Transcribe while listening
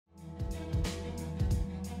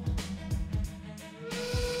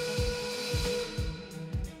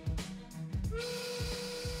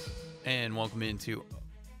and welcome into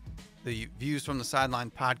the Views from the Sideline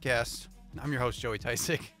podcast. I'm your host, Joey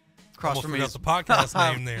Tysick. Across from me is the podcast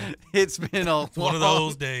name there. It's been one of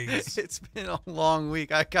those days. It's been a long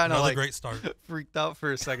week. I kind of great start. Freaked out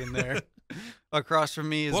for a second there. Across from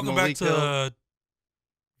me is welcome Malik. Back to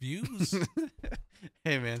Views.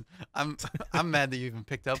 Hey man, I'm mad that you even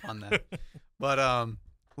picked up on that. But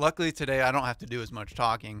luckily today I don't have to do as much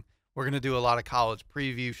talking. We're gonna do a lot of college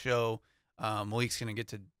preview show. Malik's gonna get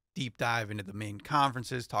to deep dive into the main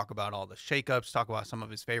conferences, talk about all the shakeups, talk about some of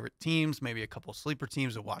his favorite teams, maybe a couple sleeper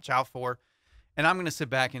teams to watch out for. And I'm gonna sit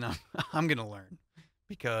back and I'm gonna learn,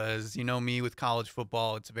 because you know me with college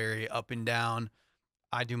football, it's very up and down.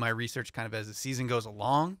 I do my research kind of as the season goes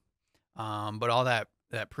along, but all that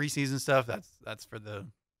preseason stuff, that's for the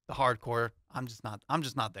hardcore. I'm just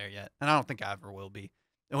not there yet, and I don't think I ever will be.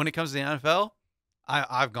 And when it comes to the NFL,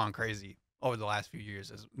 I've gone crazy over the last few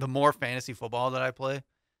years. The more fantasy football that I play,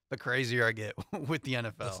 the crazier I get with the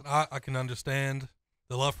NFL. Listen, I can understand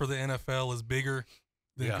the love for the NFL is bigger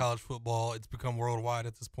than college football. It's become worldwide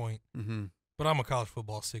at this point. Mm-hmm. But I'm a college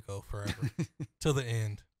football sicko forever to the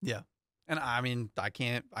end. Yeah, and I mean I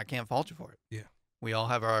can't fault you for it. Yeah, we all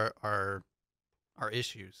have our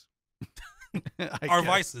issues. Our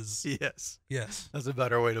vices. Yes, that's a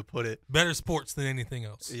better way to put it. Better sports than anything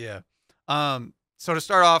else. Yeah. So to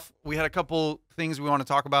start off, we had a couple things we want to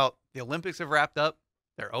talk about. The Olympics have wrapped up.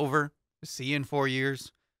 They're over. See you in 4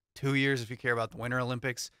 years, 2 years if you care about the Winter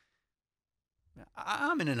Olympics.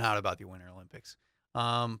 I'm in and out about the Winter Olympics.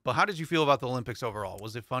 But how did you feel about the Olympics overall?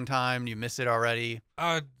 Was it fun time? You missed it already?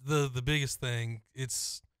 The biggest thing,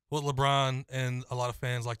 it's what LeBron and a lot of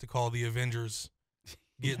fans like to call the Avengers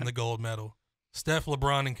getting the gold medal. Steph,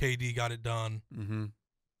 LeBron, and KD got it done. Mm-hmm.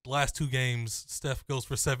 The last two games, Steph goes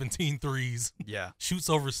for 17 threes. Yeah. Shoots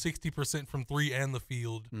over 60% from three and the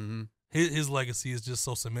field. Mm-hmm. His legacy is just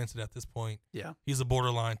so cemented at this point. Yeah. He's a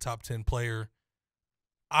borderline top 10 player.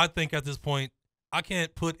 I think at this point, I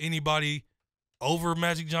can't put anybody over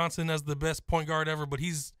Magic Johnson as the best point guard ever, but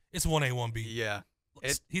it's 1A, 1B. Yeah.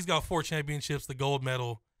 He's got 4 championships, the gold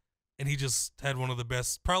medal, and he just had one of the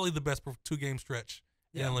best, probably the best 2-game stretch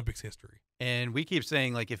in Olympics history. And we keep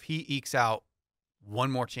saying, like, if he ekes out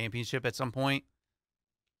one more championship at some point,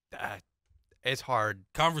 it's hard.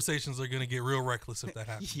 Conversations are going to get real reckless if that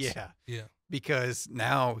happens. Yeah. Because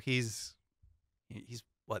now he's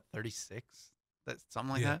what, 36? That's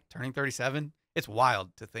something like that. Turning 37. It's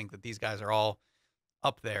wild to think that these guys are all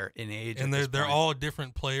up there in age. And they're all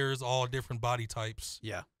different players, all different body types.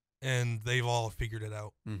 Yeah. And they've all figured it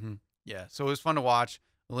out. Mm-hmm. Yeah. So it was fun to watch.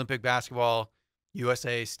 Olympic basketball,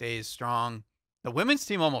 USA stays strong. The women's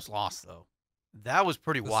team almost lost, though. That was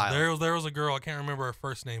pretty wild. There was a girl, I can't remember her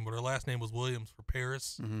first name, but her last name was Williams for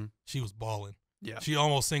Paris. Mm-hmm. She was balling. Yeah. She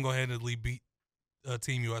almost single-handedly beat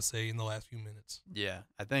Team USA in the last few minutes. Yeah.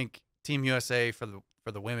 I think Team USA for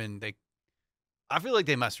the women, I feel like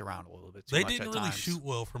they messed around a little bit too much They didn't really times. shoot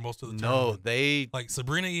well for most of the tournament. tournament. They like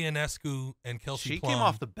Sabrina Ionescu and Kelsey Plum. She came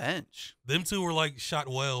off the bench. Them two were like shot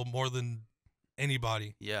well more than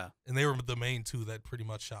anybody. Yeah. And they were the main two that pretty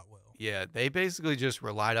much shot well. Yeah, they basically just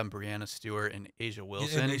relied on Brianna Stewart and Asia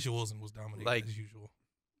Wilson. Yeah, and Asia Wilson was dominating as usual.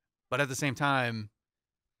 But at the same time,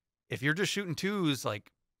 if you're just shooting twos,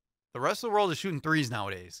 like, the rest of the world is shooting threes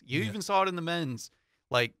nowadays. You even saw it in the men's.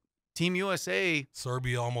 Like, Team USA.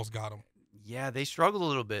 Serbia almost got them. Yeah, they struggled a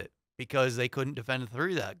little bit because they couldn't defend a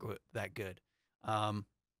three that good.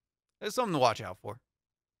 It's something to watch out for.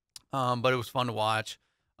 But it was fun to watch.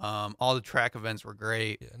 All the track events were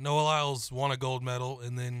great. Yeah, Noah Lyles won a gold medal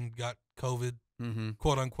and then got COVID,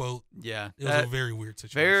 quote unquote. Yeah, it was a very weird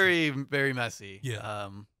situation. Very, very messy. Yeah.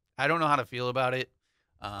 I don't know how to feel about it.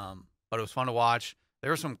 But it was fun to watch. There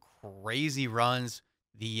were some crazy runs.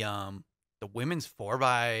 The women's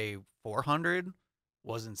 4x400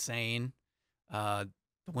 was insane. The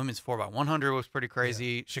women's 4x100 was pretty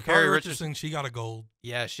crazy. Yeah. Sha'Carri Richardson, she got a gold.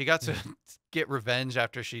 Yeah, she got to get revenge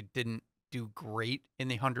after she didn't do great in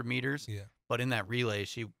the 100 meters. Yeah. But in that relay,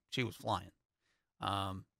 she was flying.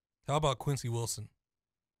 How about Quincy Wilson?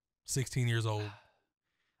 16 years old.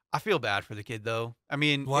 I feel bad for the kid, though. I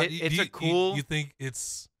mean, it's a cool. You think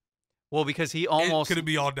it's... Well, because he almost... Could it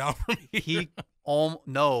be all down from here?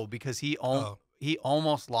 No, because he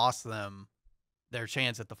almost lost them their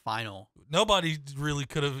chance at the final. Nobody really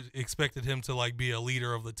could have expected him to, like, be a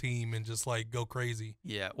leader of the team and just, like, go crazy.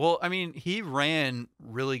 Yeah. Well, I mean, he ran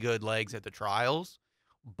really good legs at the trials,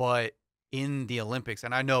 but in the Olympics,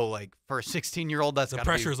 and I know, like, for a 16-year-old, that's the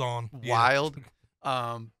pressure's on. Wild.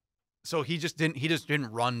 Yeah. So he just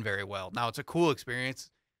didn't run very well. Now, it's a cool experience.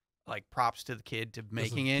 Like, props to the kid to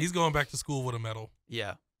making it. He's going back to school with a medal.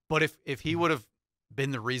 Yeah. But if he would have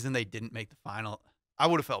been the reason they didn't make the final, I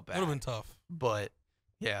would have felt bad. It would have been tough. But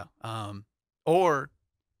yeah. Or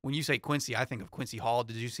when you say Quincy, I think of Quincy Hall.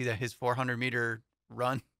 Did you see that his 400-meter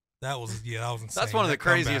run? That was insane. That's one of the That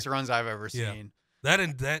craziest comeback. runs I've ever Yeah. seen.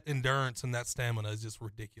 That endurance and that stamina is just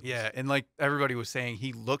ridiculous. Yeah, and like everybody was saying,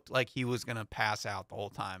 he looked like he was gonna pass out the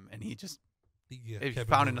whole time, and he just He he kept it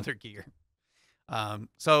found moving. another gear.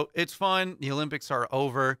 So it's fun. The Olympics are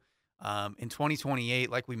over. In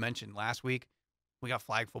 2028, like we mentioned last week, we got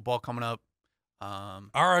flag football coming up.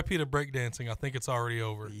 R.I.P. to breakdancing. I think it's already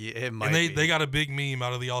over. Yeah, it might And be. they got a big meme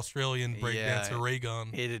out of the Australian breakdancer Yeah, Ray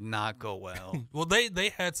Gun. It did not go well. Well, they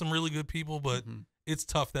had some really good people, but Mhm. it's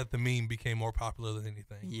tough that the meme became more popular than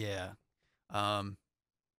anything. Yeah.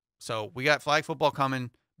 So we got flag football coming.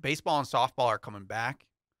 Baseball and softball are coming back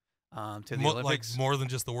to the Olympics. Like more than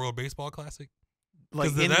just the World Baseball Classic.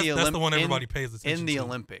 Like Because that's the one everybody pays attention in the to.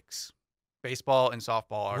 Olympics. Baseball and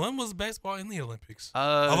softball are. When was baseball in the Olympics?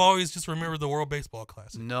 Uh, I've always just remembered the World Baseball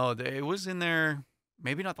Classic. No, it was in there.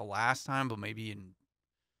 Maybe not the last time, but maybe in.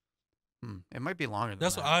 It might be longer than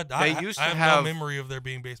That's that. what I They used I to have have no memory of there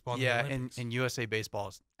being baseball in Yeah, the and Olympics. and USA baseball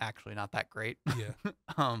is actually not that great.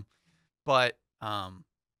 Yeah. But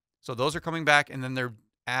so those are coming back, and then they're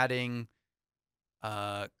adding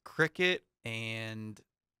cricket and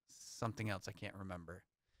something else I can't remember.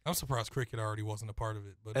 I'm surprised cricket already wasn't a part of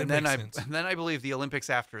it, but And it then makes sense. and then I believe the Olympics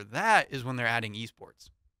after that is when they're adding esports.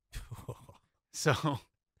 So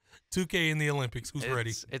 2K in the Olympics. Who's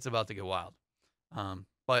ready? It's about to get wild.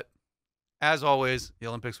 But as always, the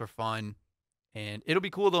Olympics were fun, and it'll be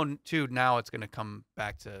cool though too. Now it's going to come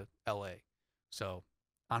back to LA, so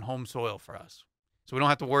on home soil for us, so we don't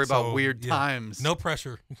have to worry about weird times. No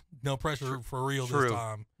pressure. No pressure for real True. this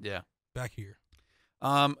time. Yeah. Back here.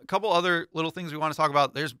 A couple other little things we want to talk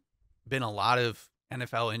about. There's been a lot of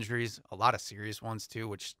NFL injuries, a lot of serious ones too,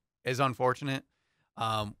 which is unfortunate.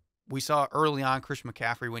 We saw early on Christian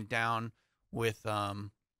McCaffrey went down with was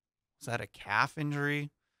that a calf injury,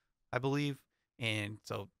 I believe, and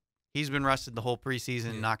so he's been rested the whole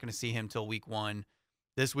preseason. Yeah. Not going to see him till week 1.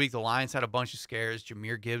 This week the Lions had a bunch of scares.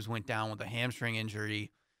 Jahmyr Gibbs went down with a hamstring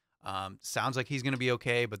injury. Sounds like he's going to be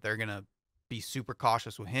okay, but they're going to be super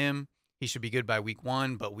cautious with him. He should be good by week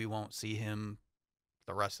 1, but we won't see him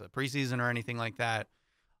the rest of the preseason or anything like that.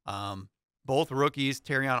 Both rookies,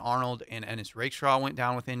 Terrion Arnold and Ennis Rakestraw, went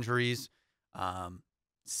down with injuries.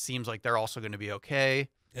 Seems like they're also going to be okay.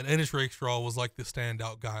 And Ennis Rakestraw was like the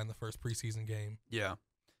standout guy in the first preseason game. Yeah.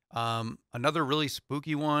 Another really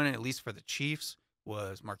spooky one, at least for the Chiefs,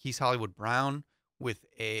 was Marquise Hollywood Brown with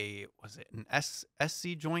an SC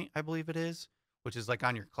joint, I believe it is, which is like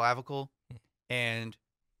on your clavicle. And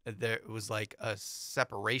there was like a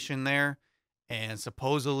separation there. And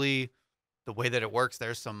supposedly the way that it works,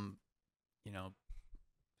 there's some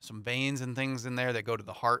veins and things in there that go to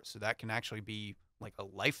the heart. So that can actually be like a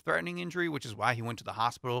life-threatening injury, which is why he went to the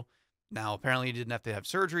hospital. Now, apparently he didn't have to have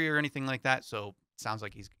surgery or anything like that. So it sounds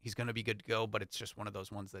like he's going to be good to go, but it's just one of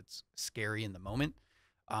those ones that's scary in the moment.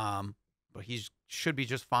 But he should be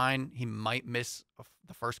just fine. He might miss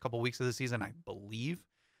the first couple weeks of the season, I believe.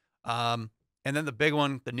 And then the big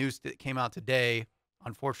one, the news that came out today,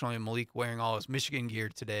 unfortunately, Malik wearing all his Michigan gear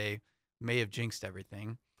today may have jinxed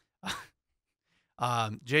everything.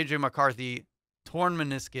 J.J. McCarthy, torn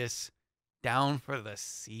meniscus, down for the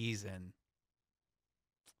season.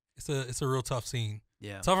 It's a real tough scene.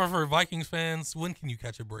 Yeah. Tougher for Vikings fans. When can you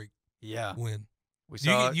catch a break? Yeah. When? We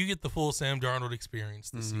saw You get the full Sam Darnold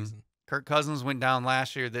experience this season. Kirk Cousins went down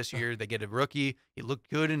last year. This year they get a rookie. He looked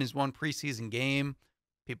good in his one preseason game.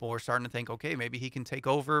 People were starting to think, okay, maybe he can take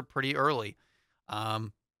over pretty early.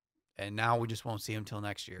 And now we just won't see him till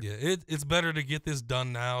next year. Yeah, it's better to get this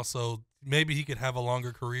done now, so maybe he could have a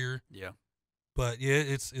longer career. Yeah. But yeah,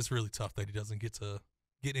 it's really tough that he doesn't get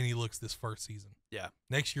any looks this first season. Yeah.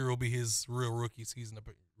 Next year will be his real rookie season,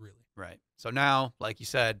 really. Right. So now, like you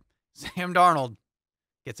said, Sam Darnold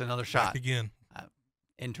gets another shot. Back again.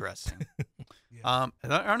 Interesting. Yeah. Are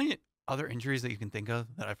there any other injuries that you can think of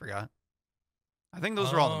that I forgot? I think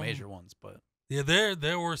those are all the major ones, but yeah,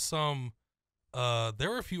 there were some. There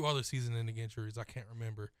were a few other season-ending injuries. I can't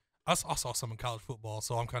remember. I saw some in college football,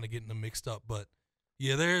 so I'm kind of getting them mixed up. But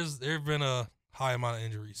yeah, there've been a high amount of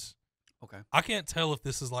injuries. okay. I can't tell if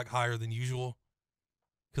this is like higher than usual,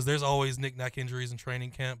 because there's always knick-knack injuries in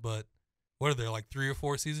training camp. But what are there, like 3 or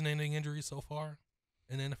 4 season-ending injuries so far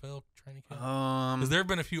in NFL training camp? Because there have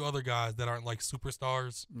been a few other guys that aren't like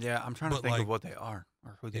superstars. Yeah, I'm trying to but, think like, of what they are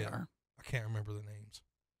or who they are. I can't remember the names.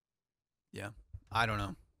 Yeah, I don't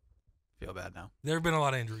know. Feel bad now. There have been a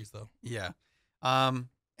lot of injuries though. Yeah. And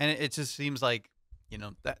it just seems like,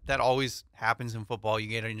 that always happens in football. You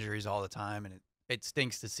get injuries all the time, and it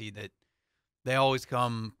stinks to see that they always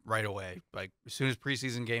come right away. Like as soon as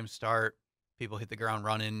preseason games start, people hit the ground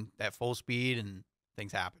running at full speed and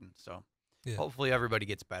things happen. So hopefully everybody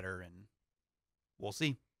gets better and we'll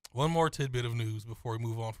see. One more tidbit of news before we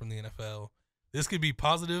move on from the NFL. This could be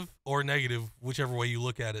positive or negative, whichever way you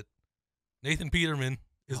look at it. Nathan Peterman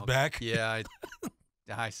is back. Yeah,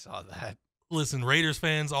 I saw that. Listen, Raiders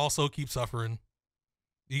fans also keep suffering.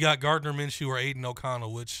 You got Gardner Minshew or Aiden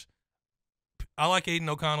O'Connell, which I like Aiden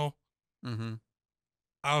O'Connell. Mm-hmm.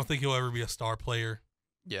 I don't think he'll ever be a star player.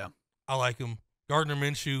 Yeah. I like him. Gardner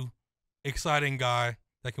Minshew, exciting guy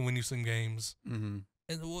that can win you some games. Mm-hmm.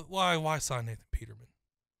 And why sign Nathan Peterman?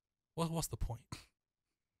 What's the point?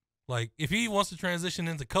 Like, if he wants to transition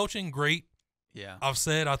into coaching, great. Yeah. I've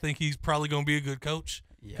said I think he's probably going to be a good coach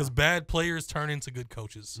because bad players turn into good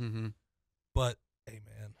coaches. Mm-hmm. But, hey,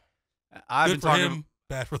 man. Good for him,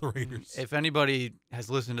 bad for the Raiders. If anybody has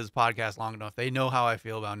listened to this podcast long enough, they know how I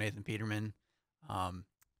feel about Nathan Peterman.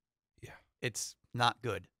 It's not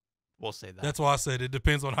good. We'll say that. That's why I said it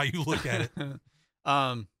depends on how you look at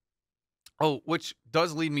it. Which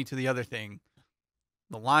does lead me to the other thing.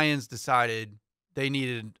 The Lions decided they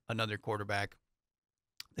needed another quarterback.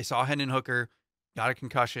 They saw Hendon Hooker, got a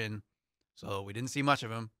concussion, so we didn't see much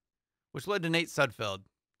of him, which led to Nate Sudfeld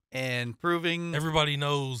and proving everybody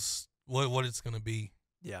knows what it's going to be.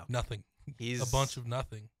 Yeah. Nothing. He's a bunch of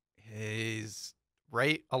nothing. He's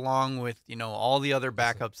right along with, all the other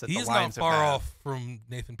backups that the Lions have had. He's not far off from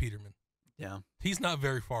Nathan Peterman. Yeah. He's not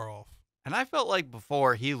very far off. And I felt like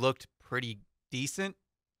before he looked pretty decent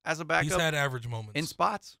as a backup. He's had average moments. In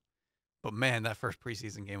spots. But, man, that first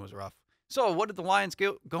preseason game was rough. So, what did the Lions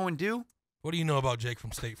go and do? What do you know about Jake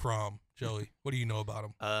from State Farm, Joey? What do you know about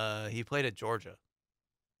him? He played at Georgia.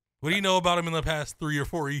 What do you know about him in the past 3 or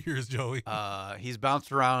 4 years, Joey? He's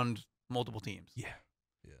bounced around multiple teams. Yeah.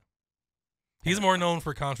 He's more known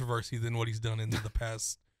for controversy than what he's done in the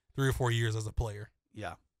past 3 or 4 years as a player.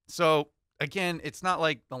 Yeah. So, again, it's not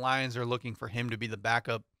like the Lions are looking for him to be the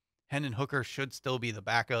backup. Hendon Hooker should still be the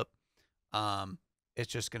backup.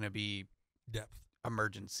 It's just going to be depth,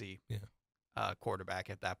 emergency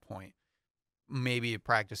quarterback at that point. Maybe a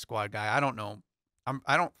practice squad guy. I don't know.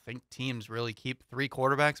 I don't think teams really keep 3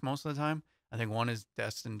 quarterbacks most of the time. I think one is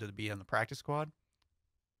destined to be on the practice squad.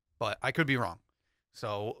 But I could be wrong.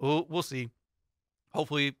 So we'll see.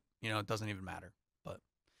 Hopefully, it doesn't even matter. But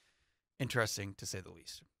interesting to say the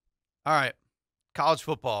least. All right. College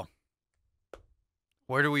football.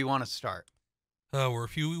 Where do we want to start? We're a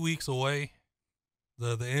few weeks away.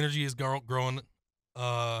 The energy is growing.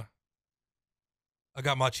 I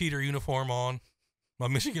got my cheater uniform on, my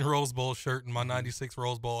Michigan Rose Bowl shirt, and my 96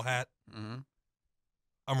 Rose Bowl hat. Mm-hmm.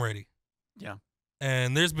 I'm ready. Yeah.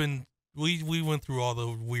 And there's been we went through all the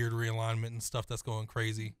weird realignment and stuff that's going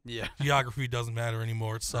crazy. Yeah. Geography doesn't matter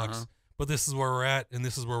anymore. It sucks. Uh-huh. But this is where we're at, and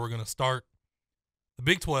this is where we're going to start. The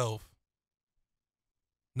Big 12.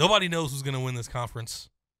 Nobody knows who's going to win this conference.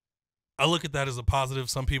 I look at that as a positive.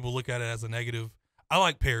 Some people look at it as a negative. I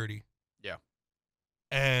like parity. Yeah.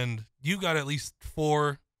 And you got at least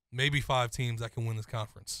 4, maybe 5 teams that can win this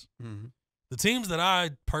conference. Mm-hmm. The teams that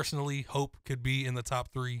I personally hope could be in the top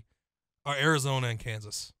 3 are Arizona and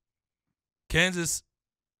Kansas. Kansas,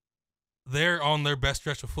 they're on their best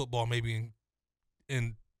stretch of football maybe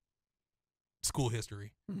in school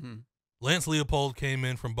history. Mm-hmm. Lance Leopold came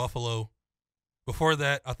in from Buffalo. Before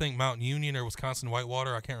that, I think Mount Union or Wisconsin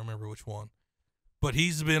Whitewater. I can't remember which one. But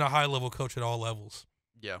he's been a high-level coach at all levels.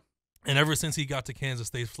 Yeah. And ever since he got to Kansas,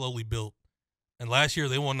 they've slowly built. And last year,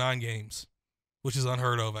 they won 9 games, which is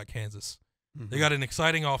unheard of at Kansas. Mm-hmm. They got an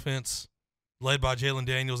exciting offense led by Jalen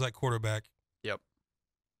Daniels at quarterback. Yep.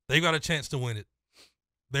 They got a chance to win it.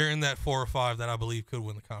 They're in that 4 or 5 that I believe could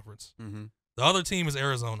win the conference. Mm-hmm. The other team is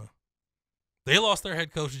Arizona. They lost their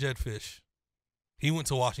head coach, Jed Fish. He went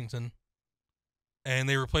to Washington. And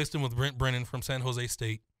they replaced him with Brent Brennan from San Jose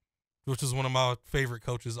State, which is one of my favorite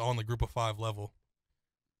coaches on the Group of 5 level.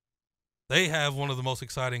 They have one of the most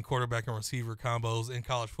exciting quarterback and receiver combos in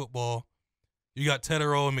college football. You got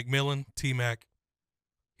Tetero and McMillan, T-Mac.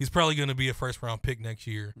 He's probably going to be a first-round pick next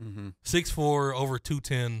year. Mm-hmm. 6'4", over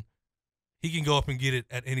 210. He can go up and get it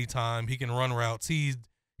at any time. He can run routes. He's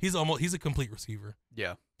a complete receiver.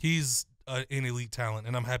 Yeah. He's an elite talent,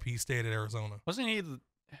 and I'm happy he stayed at Arizona. Wasn't he?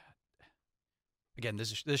 Again,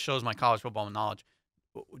 this shows my college football knowledge.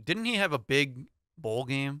 Didn't he have a big bowl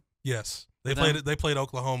game? Yes. They played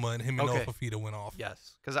Oklahoma, and him and Noah Fafita went off.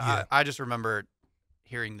 Yes, because I just remember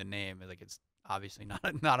hearing the name. Like, it's obviously not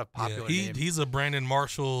a popular name. He's a Brandon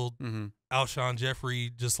Marshall, mm-hmm. Alshon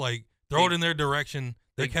Jeffrey. Just like throw it in their direction.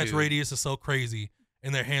 Their catch dude. radius is so crazy,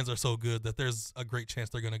 and their hands are so good that there's a great chance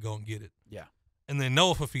they're going to go and get it. Yeah. And then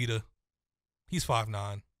Noah Fafita, he's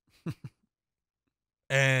 5'9".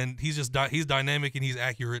 And he's just he's dynamic and he's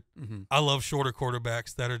accurate. Mm-hmm. I love shorter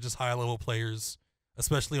quarterbacks that are just high-level players,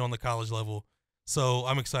 especially on the college level. So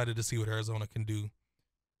I'm excited to see what Arizona can do.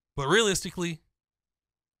 But realistically,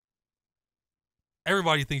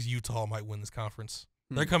 everybody thinks Utah might win this conference.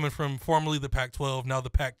 They're coming from formerly the Pac-12, now the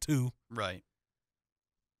Pac-2. Right.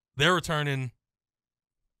 They're returning.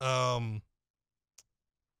 Oh my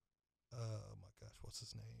gosh, what's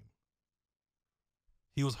his name?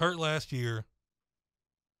 He was hurt last year,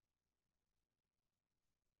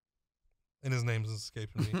 and his name's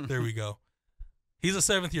escaping me. There we go. He's a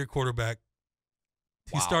 7th-year quarterback.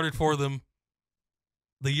 He started for them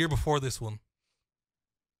the year before this one,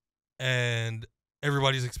 and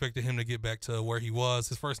everybody's expecting him to get back to where he was.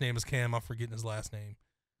 His first name is Cam. I'm forgetting his last name.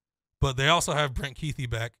 But they also have Brent Keithy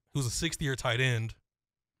back, who's a 6th-year tight end.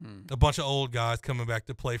 A bunch of old guys coming back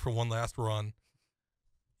to play for one last run.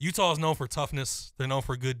 Utah is known for toughness. They're known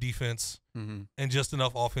for good defense and just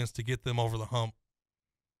enough offense to get them over the hump.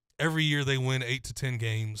 Every year they win 8 to 10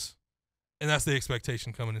 games, and that's the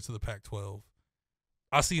expectation coming into the Pac-12.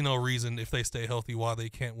 I see no reason, if they stay healthy, why they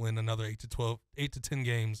can't win another 8 to 10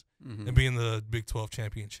 games and be in the Big 12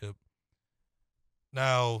 championship.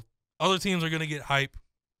 Now, other teams are going to get hype.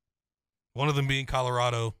 One of them being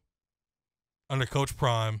Colorado under Coach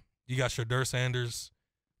Prime. You got Shedeur Sanders.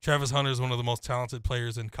 Travis Hunter is one of the most talented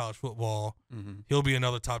players in college football. He'll be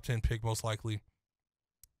another top 10 pick most likely.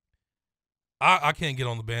 I can't get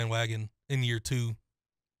on the bandwagon in year 2.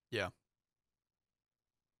 Yeah.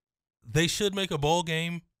 They should make a bowl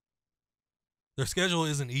game. Their schedule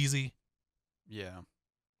isn't easy. Yeah.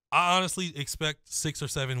 I honestly expect 6 or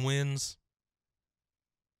 7 wins.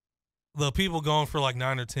 The people going for like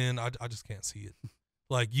 9 or 10, I just can't see it.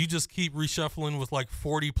 Like, you just keep reshuffling with like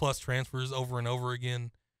 40-plus transfers over and over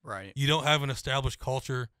again. Right. You don't have an established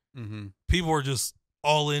culture. People are just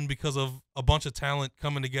all in because of a bunch of talent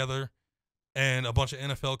coming together and a bunch of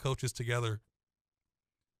NFL coaches together.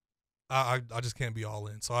 I just can't be all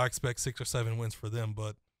in. So I expect 6 or 7 wins for them.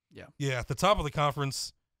 But, yeah, at the top of the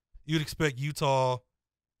conference, you'd expect Utah.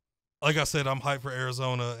 Like I said, I'm hyped for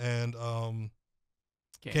Arizona and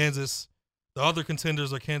Kansas. The other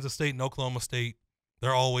contenders are Kansas State and Oklahoma State.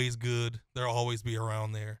 They're always good. They'll always be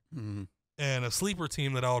around there. And a sleeper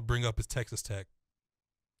team that I would bring up is Texas Tech.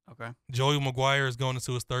 Okay. Joey McGuire is going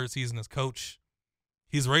into his 3rd season as coach.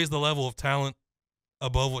 He's raised the level of talent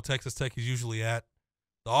above what Texas Tech is usually at.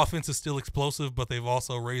 The offense is still explosive, but they've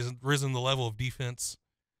also risen the level of defense.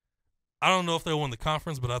 I don't know if they'll win the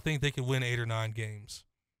conference, but I think they could win 8 or 9 games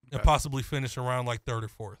and possibly finish around like 3rd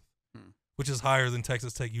or 4th, which is higher than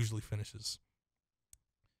Texas Tech usually finishes.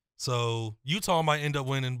 So Utah might end up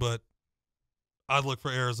winning, but I'd look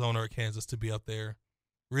for Arizona or Kansas to be up there.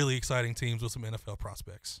 Really exciting teams with some NFL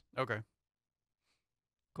prospects. Okay.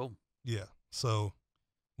 Cool. Yeah. So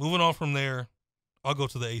moving on from there, I'll go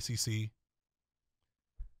to the ACC.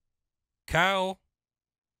 Cal,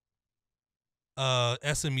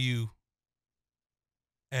 SMU,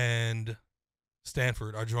 and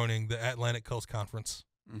Stanford are joining the Atlantic Coast Conference.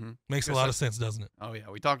 Makes a lot of sense, doesn't it? Oh, yeah.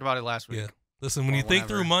 We talked about it last week. Yeah. Listen, when you think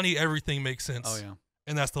through money, everything makes sense. Oh, yeah.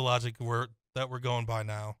 And that's the logic that we're going by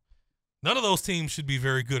now. None of those teams should be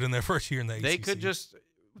very good in their first year in the ACC.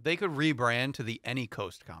 They could rebrand to the Any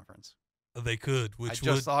Coast Conference. They could. I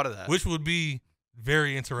just thought of that. Which would be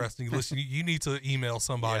very interesting. Listen, you need to email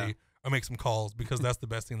somebody or make some calls because that's the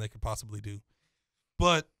best thing they could possibly do.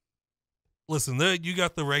 But listen, you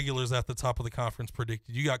got the regulars at the top of the conference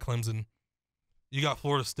predicted. You got Clemson. You got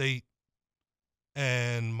Florida State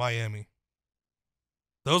and Miami.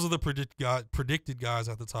 Those are the predicted guys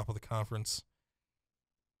at the top of the conference.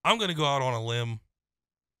 I'm going to go out on a limb.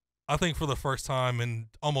 I think for the first time in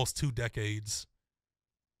almost 2 decades,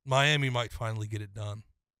 Miami might finally get it done.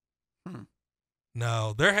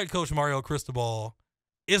 Now, their head coach, Mario Cristobal,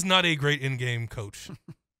 is not a great in-game coach.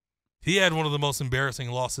 He had one of the most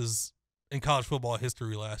embarrassing losses in college football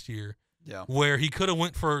history last year, where he could have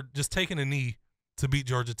went for just taking a knee to beat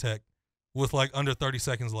Georgia Tech with like under 30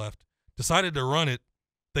 seconds left. Decided to run it.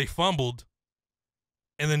 They fumbled,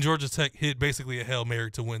 and then Georgia Tech hit basically a Hail Mary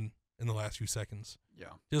to win in the last few seconds.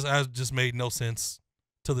 Yeah, just made no sense.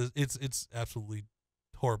 It's absolutely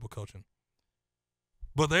horrible coaching.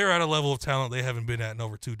 But they're at a level of talent they haven't been at in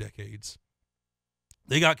over 2 decades.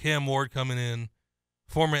 They got Cam Ward coming in,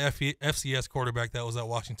 former FCS quarterback that was at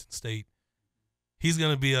Washington State. He's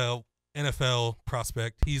going to be a NFL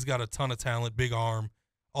prospect. He's got a ton of talent, big arm,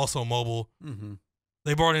 also mobile.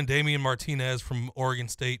 They brought in Damian Martinez from Oregon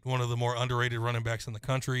State, one of the more underrated running backs in the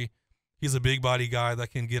country. He's a big body guy that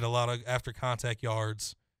can get a lot of after contact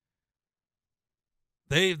yards.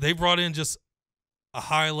 They brought in just a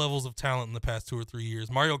high levels of talent in the past 2 or 3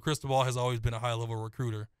 years. Mario Cristobal has always been a high level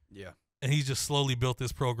recruiter. Yeah. And he's just slowly built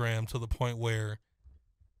this program to the point where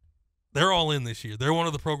they're all in this year. They're one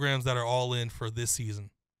of the programs that are all in for this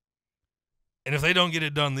season. And if they don't get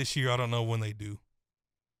it done this year, I don't know when they do.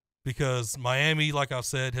 Because Miami, like I've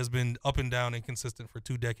said, has been up and down inconsistent for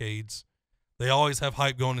 2 decades. They always have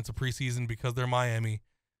hype going into preseason because they're Miami,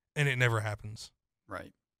 and it never happens.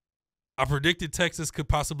 Right. I predicted Texas could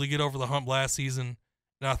possibly get over the hump last season,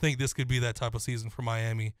 and I think this could be that type of season for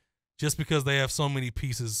Miami just because they have so many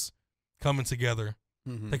pieces coming together.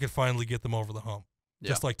 They could finally get them over the hump,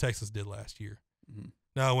 just like Texas did last year.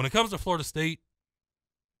 Now, when it comes to Florida State,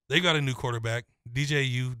 they got a new quarterback, DJ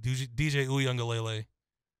Uiagalelei.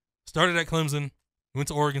 Started at Clemson, went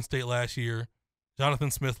to Oregon State last year.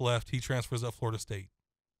 Jonathan Smith left. He transfers at Florida State.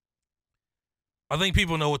 I think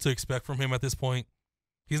people know what to expect from him at this point.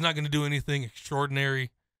 He's not going to do anything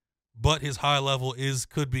extraordinary, but his high level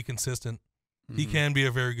could be consistent. He can be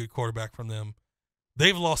a very good quarterback from them.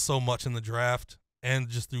 They've lost so much in the draft and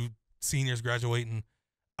just through seniors graduating.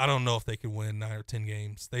 I don't know if they could win 9 or 10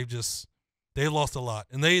 games. They lost a lot,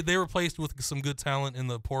 and they replaced with some good talent in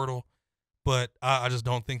the portal. But I just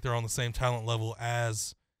don't think they're on the same talent level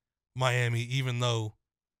as Miami, even though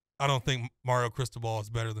I don't think Mario Cristobal is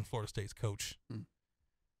better than Florida State's coach.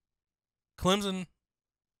 Clemson,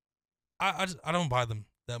 I don't buy them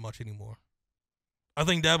that much anymore. I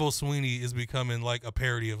think Dabo Swinney is becoming like a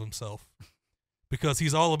parody of himself because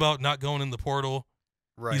he's all about not going in the portal.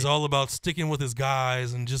 Right. He's all about sticking with his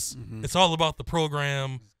guys and just it's all about the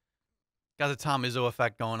program. Got the Tom Izzo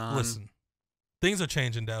effect going on. Listen, things are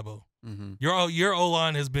changing, Dabo. Your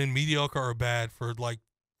O-line has been mediocre or bad for like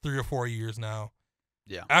 3 or 4 years now.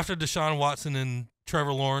 Yeah. After Deshaun Watson and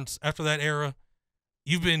Trevor Lawrence, after that era,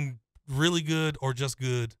 you've been really good or just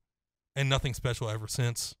good and nothing special ever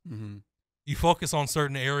since. You focus on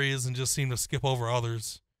certain areas and just seem to skip over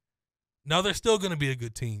others. Now they're still going to be a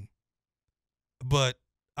good team. But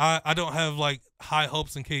I don't have like high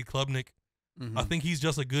hopes in Cade Klubnik. I think he's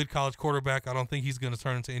just a good college quarterback. I don't think he's going to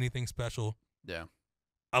turn into anything special. Yeah.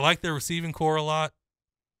 I like their receiving core a lot.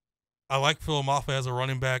 I like Phil Maffa as a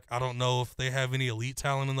running back. I don't know if they have any elite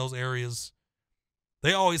talent in those areas.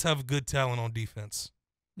 They always have good talent on defense.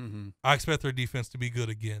 I expect their defense to be good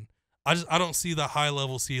again. I don't see the high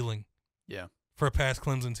level ceiling. Yeah. For past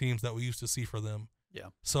Clemson teams that we used to see for them. Yeah.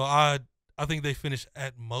 So I think they finish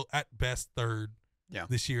at best third. Yeah.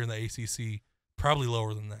 This year in the ACC, probably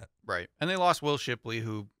lower than that. Right. And they lost Will Shipley,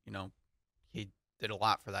 who he did a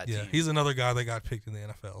lot for that team. Yeah, he's another guy that got picked in the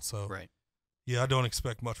NFL. So right. Yeah, I don't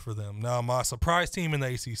expect much for them. Now, my surprise team in the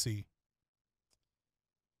ACC.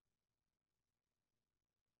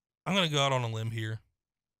 I'm going to go out on a limb here.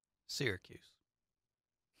 Syracuse.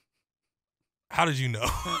 How did you know?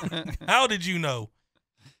 How did you know?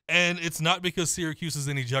 And it's not because Syracuse is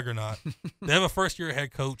any juggernaut. They have a first-year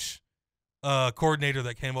head coach, coordinator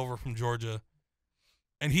that came over from Georgia,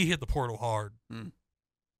 and he hit the portal hard.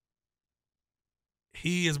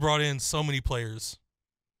 He has brought in so many players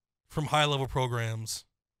from high-level programs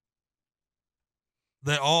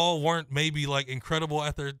that all weren't maybe like incredible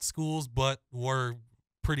at their schools, but were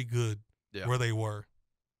pretty good where they were.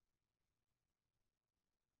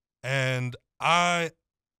 And I'm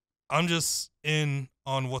just in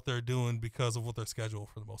on what they're doing because of what their schedule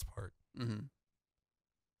for the most part.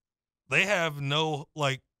 They have no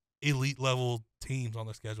like elite level teams on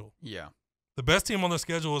their schedule. Yeah. The best team on their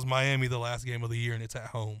schedule is Miami the last game of the year, and it's at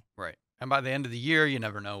home. Right. And by the end of the year, you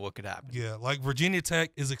never know what could happen. Yeah, like Virginia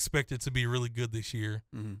Tech is expected to be really good this year.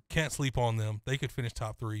 Can't sleep on them. They could finish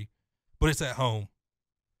top 3, but it's at home.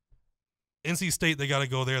 NC State, they got to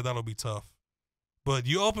go there. That'll be tough. But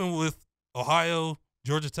you open with Ohio,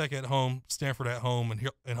 Georgia Tech at home, Stanford at home,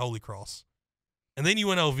 and Holy Cross. And then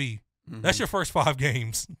UNLV. That's your first 5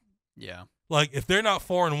 games. Yeah. Like, if they're not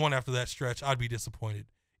 4-1 after that stretch, I'd be disappointed,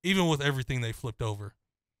 even with everything they flipped over.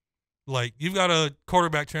 Like, you've got a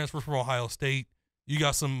quarterback transfer from Ohio State. You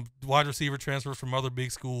got some wide receiver transfers from other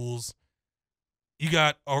big schools. You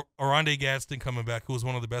got Oronde Gadsden coming back, who was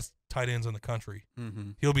one of the best tight ends in the country.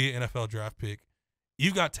 He'll be an NFL draft pick.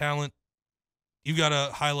 You've got talent. You've got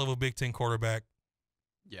a high-level Big Ten quarterback.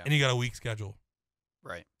 Yeah. And you got a weak schedule.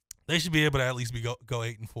 Right. They should be able to at least go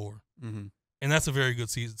 8-4. And that's a very good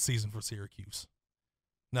season for Syracuse.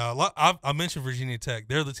 Now, I mentioned Virginia Tech.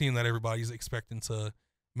 They're the team that everybody's expecting to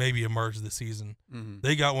maybe emerge this season.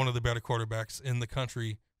 They got one of the better quarterbacks in the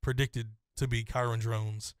country predicted to be Kyron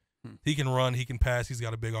Drones. He can run. He can pass. He's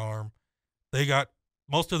got a big arm. They got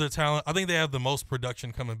most of their talent. I think they have the most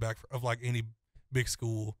production coming back of like any big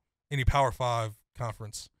school, any Power 5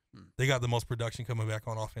 conference. They got the most production coming back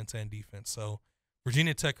on offense and defense. So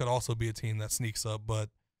Virginia Tech could also be a team that sneaks up, but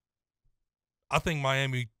I think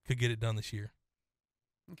Miami could get it done this year.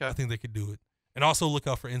 Okay. I think they could do it. And also look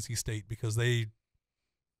out for NC State because I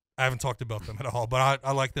haven't talked about them at all, but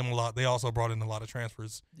I like them a lot. They also brought in a lot of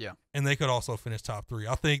transfers. Yeah. And they could also finish top 3.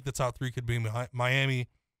 I think the top 3 could be Miami,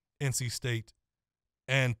 NC State,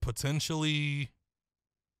 and potentially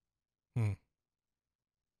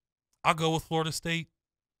I'll go with Florida State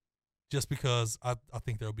just because I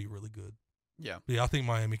think they'll be really good. Yeah. But yeah, I think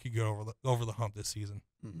Miami could go over the hump this season.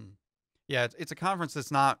 Mm-hmm. Yeah, it's a conference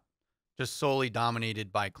that's not just solely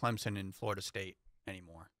dominated by Clemson and Florida State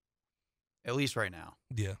anymore, at least right now.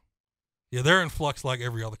 Yeah. Yeah, they're in flux like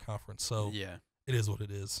every other conference, so yeah, it is what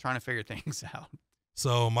it is. Trying to figure things out.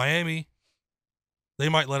 So Miami, they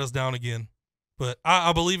might let us down again, but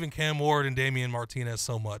I believe in Cam Ward and Damian Martinez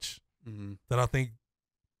so much that I think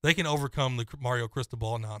they can overcome the Mario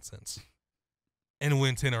Cristobal nonsense and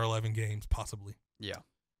win 10 or 11 games, possibly. Yeah.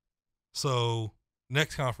 So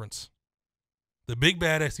next conference, the big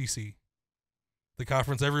bad SEC, the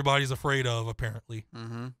conference everybody's afraid of, apparently.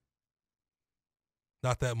 Mm-hmm.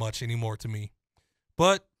 Not that much anymore to me.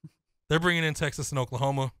 But they're bringing in Texas and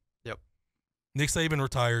Oklahoma. Yep. Nick Saban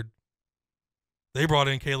retired. They brought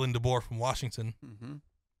in Kalen DeBoer from Washington. Mm-hmm.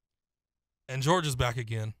 And Georgia's back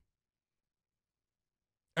again.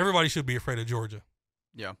 Everybody should be afraid of Georgia.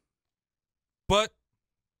 Yeah. But,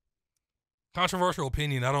 controversial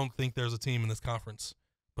opinion, I don't think there's a team in this conference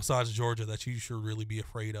besides Georgia that you should really be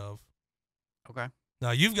afraid of. Okay.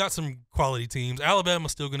 Now, you've got some quality teams.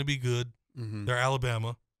 Alabama's still going to be good. Mm-hmm. They're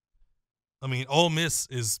Alabama. I mean, Ole Miss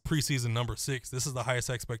is preseason number 6. This is the highest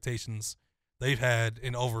expectations they've had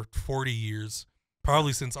in over 40 years,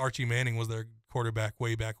 probably since Archie Manning was their quarterback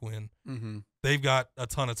way back when. Mm-hmm. They've got a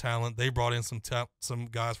ton of talent. They brought in some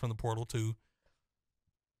guys from the portal, too.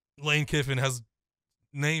 Lane Kiffin has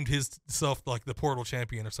named himself like the portal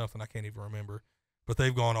champion or something. I can't even remember. But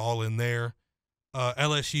they've gone all in there.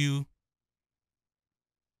 LSU,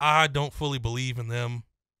 I don't fully believe in them.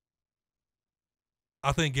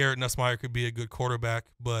 I think Garrett Nussmeier could be a good quarterback,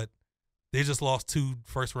 but they just lost 2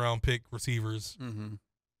 first-round pick receivers. Mm-hmm.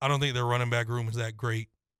 I don't think their running back room is that great.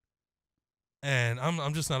 And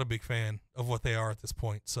I'm just not a big fan of what they are at this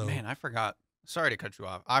point. So Man, I forgot. Sorry to cut you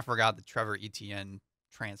off. I forgot that Trevor Etienne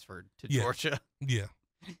transferred to Georgia. Yeah.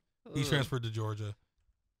 He transferred to Georgia.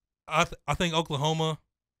 I think Oklahoma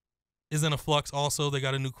is in a flux also. They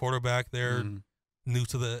got a new quarterback. They're new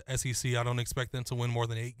to the SEC. I don't expect them to win more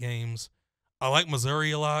than 8 games. I like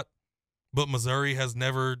Missouri a lot, but Missouri has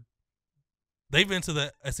never – they've been to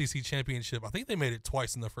the SEC championship. I think they made it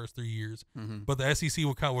twice in the first 3 years, but the SEC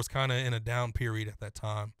was kind of in a down period at that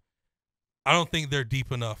time. I don't think they're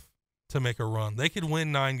deep enough to make a run. They could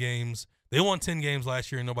win 9 games. They won 10 games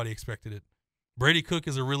last year, and nobody expected it. Brady Cook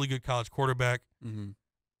is a really good college quarterback.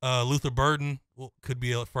 Luther Burden could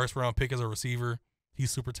be a first-round pick as a receiver.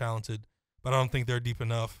 He's super talented, but I don't think they're deep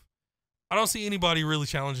enough. I don't see anybody really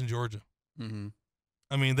challenging Georgia.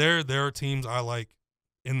 I mean, there are teams I like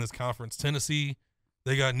in this conference. Tennessee,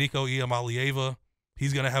 they got Nico Iamaleava.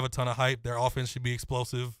 He's going to have a ton of hype. Their offense should be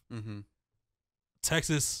explosive.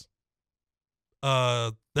 Texas,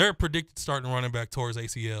 they're predicted starting running back tore his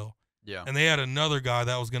ACL. Yeah. And they had another guy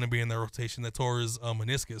that was going to be in their rotation that tore his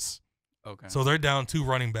meniscus. Okay. So they're down 2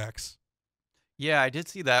 running backs. Yeah, I did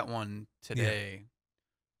see that one today.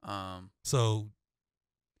 Yeah. So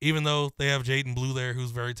even though they have Jaden Blue there, who's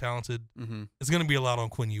very talented, it's going to be a lot on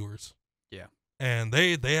Quinn Ewers. Yeah. And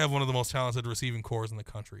they have one of the most talented receiving corps in the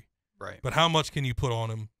country. Right. But how much can you put on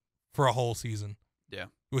him for a whole season? Yeah.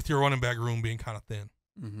 With your running back room being kind of thin.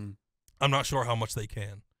 I'm not sure how much they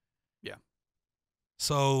can. Yeah.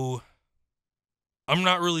 So I'm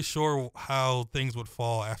not really sure how things would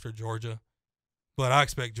fall after Georgia, but I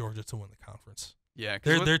expect Georgia to win the conference. Yeah.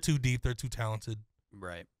 They're too deep. They're too talented.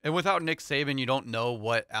 Right. And without Nick Saban, you don't know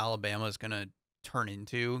what Alabama is going to turn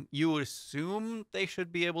into. You would assume they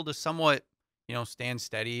should be able to somewhat, stand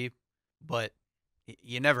steady, but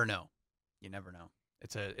you never know. You never know.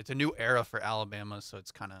 It's a new era for Alabama, so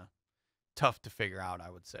it's kind of tough to figure out, I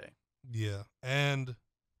would say. Yeah. And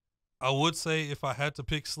I would say if I had to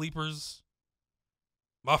pick sleepers,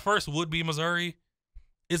 my first would be Missouri.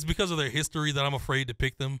 It's because of their history that I'm afraid to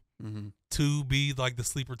pick them to be like the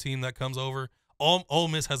sleeper team that comes over. Ole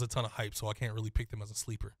Miss has a ton of hype, so I can't really pick them as a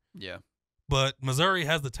sleeper. Yeah. But Missouri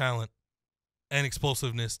has the talent and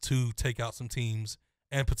explosiveness to take out some teams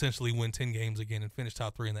and potentially win 10 games again and finish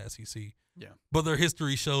top 3 in the SEC. Yeah. But their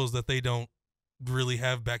history shows that they don't really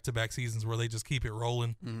have back-to-back seasons where they just keep it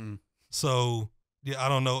rolling. So, yeah, I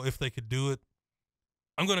don't know if they could do it.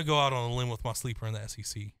 I'm going to go out on a limb with my sleeper in the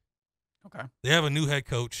SEC. Okay. They have a new head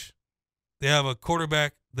coach. They have a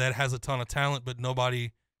quarterback that has a ton of talent, but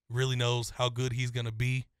nobody really knows how good he's going to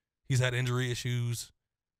be. He's had injury issues.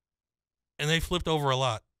 And they flipped over a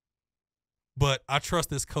lot. But I trust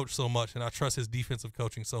this coach so much, and I trust his defensive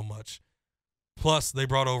coaching so much. Plus, they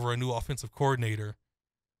brought over a new offensive coordinator,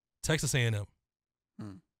 Texas A&M.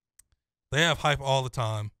 They have hype all the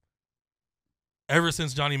time. Ever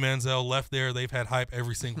since Johnny Manziel left there, they've had hype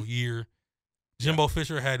every single year. Jimbo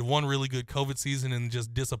Fisher had one really good COVID season and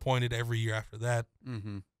just disappointed every year after that.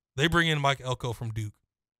 They bring in Mike Elko from Duke.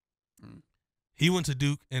 He went to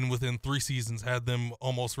Duke and within 3 seasons had them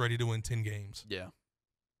almost ready to win 10 games. Yeah.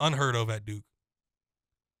 Unheard of at Duke.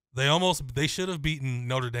 They should have beaten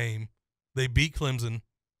Notre Dame. They beat Clemson.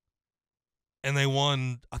 And they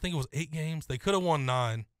won, I think it was 8 games. They could have won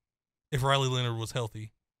 9 if Riley Leonard was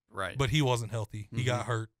healthy. Right. But he wasn't healthy. He got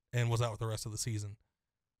hurt and was out with the rest of the season.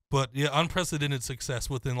 But yeah, unprecedented success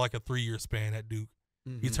within like a 3-year span at Duke.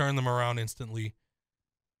 He turned them around instantly.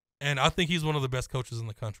 And I think he's one of the best coaches in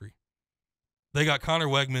the country. They got Connor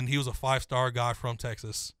Wegman. He was a 5-star guy from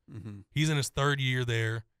Texas. He's in his 3rd year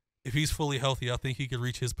there. If he's fully healthy, I think he could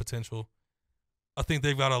reach his potential. I think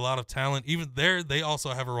they've got a lot of talent. Even there, they also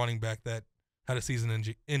have a running back that had a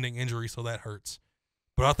season-ending injury, so that hurts.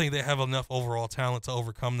 But I think they have enough overall talent to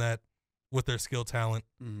overcome that with their skill talent.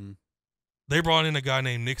 They brought in a guy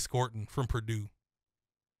named Nick Scorton from Purdue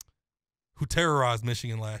who terrorized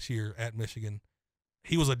Michigan last year at Michigan.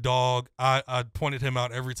 He was a dog. I pointed him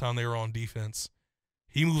out every time they were on defense.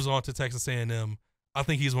 He moves on to Texas A&M. I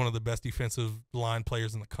think he's one of the best defensive line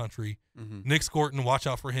players in the country. Nick Scorton, watch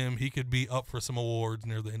out for him. He could be up for some awards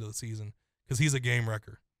near the end of the season because he's a game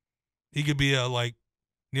wrecker. He could be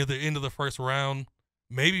near the end of the first round,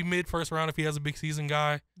 maybe mid-first round if he has a big season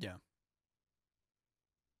guy. Yeah.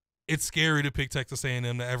 It's scary to pick Texas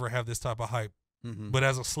A&M to ever have this type of hype. But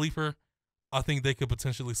as a sleeper, I think they could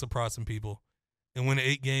potentially surprise some people and win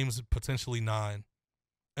 8 games, potentially 9,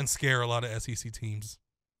 and scare a lot of SEC teams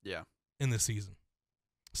in this season.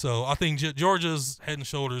 So I think Georgia's head and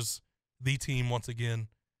shoulders the team once again.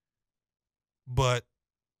 But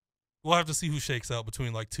we'll have to see who shakes out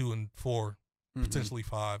between 2 and 4, potentially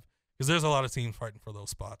 5, because there's a lot of teams fighting for those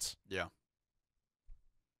spots. Yeah.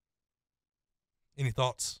 Any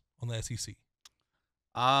thoughts on the SEC?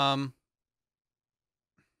 I'm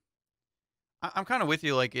kind of with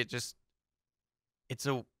you. It's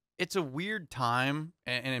a weird time,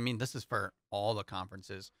 and I mean this is for all the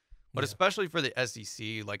conferences, but especially for the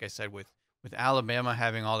SEC. Like I said, with Alabama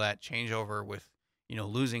having all that changeover, with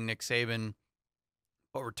losing Nick Saban,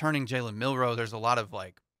 but returning Jalen Milroe, there's a lot of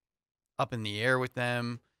up in the air with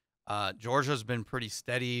them. Georgia's been pretty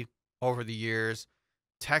steady over the years.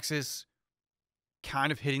 Texas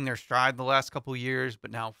kind of hitting their stride the last couple of years,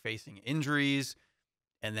 but now facing injuries.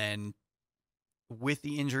 And then with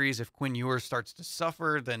the injuries, if Quinn Ewers starts to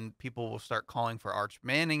suffer, then people will start calling for Arch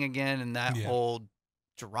Manning again, and that whole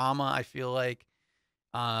drama, I feel like.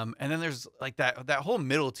 And then there's that whole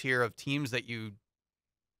middle tier of teams that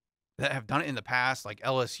that have done it in the past, like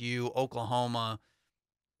LSU, Oklahoma,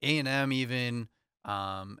 A&M even,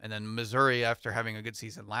 and then Missouri after having a good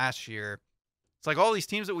season last year. It's all these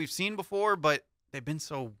teams that we've seen before, but they've been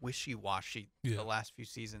so wishy-washy the last few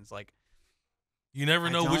seasons. You never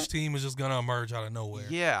know which team is just going to emerge out of nowhere.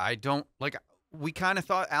 Yeah, I don't we kind of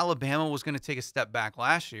thought Alabama was going to take a step back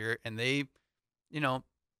last year, and they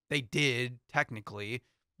did technically,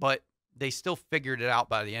 but they still figured it out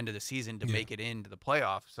by the end of the season to make it into the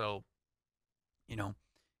playoffs. So,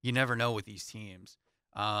 you never know with these teams.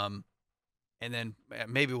 And then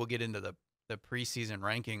maybe we'll get into the preseason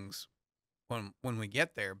rankings when we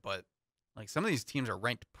get there, but some of these teams are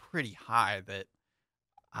ranked pretty high that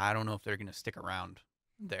I don't know if they're going to stick around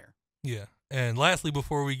there. Yeah. And lastly,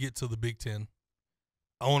 before we get to the Big Ten,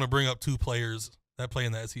 I want to bring up 2 players that play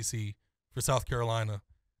in the SEC for South Carolina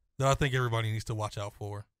that I think everybody needs to watch out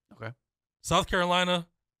for. Okay. South Carolina,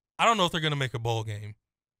 I don't know if they're going to make a bowl game.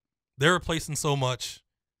 They're replacing so much.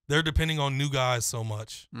 They're depending on new guys so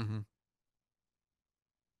much.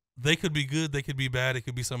 They could be good. They could be bad. It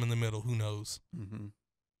could be some in the middle. Who knows?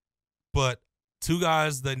 But 2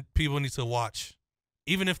 guys that people need to watch.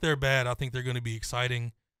 Even if they're bad, I think they're going to be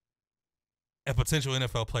exciting and potential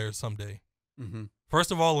NFL players someday.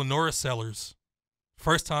 First of all, Lenoris Sellers,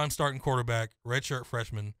 first time starting quarterback, redshirt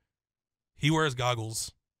freshman. He wears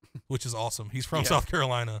goggles, which is awesome. He's from South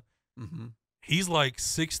Carolina. He's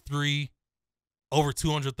 6'3", over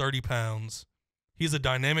 230 pounds. He's a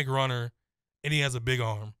dynamic runner, and he has a big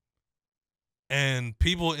arm. And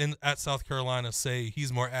people at South Carolina say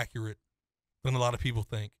he's more accurate than a lot of people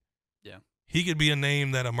think. Yeah. He could be a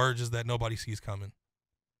name that emerges that nobody sees coming.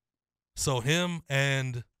 So him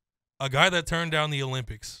and a guy that turned down the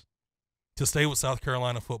Olympics to stay with South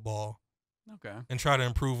Carolina football and try to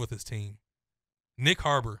improve with his team. Nick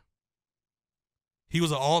Harbor. He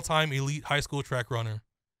was an all-time elite high school track runner,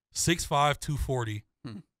 6'5", 240,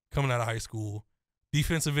 coming out of high school.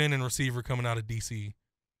 Defensive end and receiver coming out of D.C.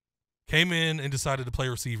 Came in and decided to play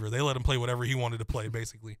receiver. They let him play whatever he wanted to play,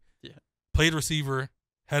 basically. Yeah. Played receiver,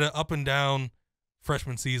 had an up and down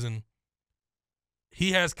freshman season.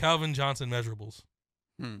 He has Calvin Johnson measurables.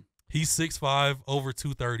 He's 6'5", over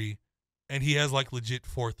 230, and he has like legit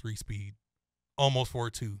 4.3 speed, almost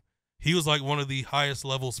 4.2. He was like one of the highest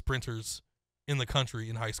level sprinters in the country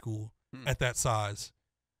in high school at that size.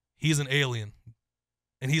 He's an alien,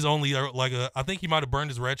 and he's only I think he might have burned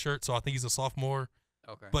his red shirt, so I think he's a sophomore.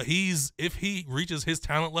 Okay. But if he reaches his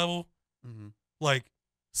talent level, like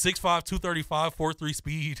 6'5", 235, 4.3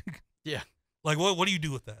 speed. Yeah. Like what do you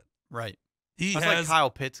do with that? Right. He That's has like Kyle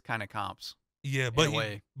Pitts kind of comps. Yeah,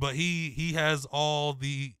 but he has all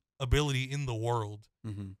the ability in the world.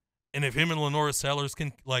 And if him and Lenora Sellers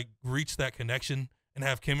can like reach that connection and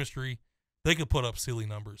have chemistry, they could put up silly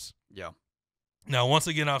numbers. Yeah. Now, once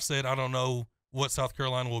again, I've said I don't know what South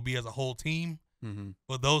Carolina will be as a whole team,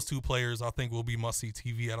 but those two players I think will be must-see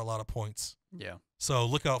TV at a lot of points. Yeah. So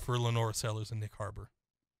look out for Lenora Sellers and Nick Harbor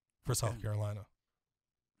for South Carolina.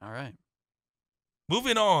 All right.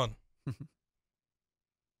 Moving on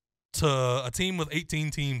to a team with 18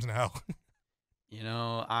 teams now. You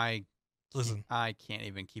know, I Listen, I can't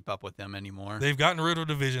even keep up with them anymore. They've gotten rid of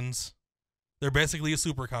divisions. They're basically a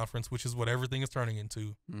super conference, which is what everything is turning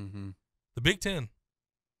into. The Big Ten.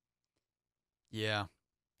 Yeah.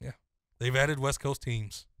 Yeah. They've added West Coast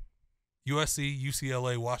teams. USC,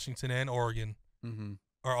 UCLA, Washington, and Oregon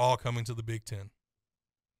are all coming to the Big Ten.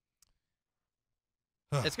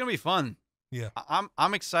 It's going to be fun. Yeah.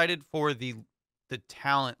 I'm excited for the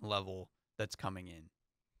talent level that's coming in.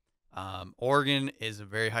 Oregon is a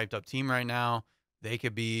very hyped up team right now. They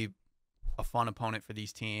could be a fun opponent for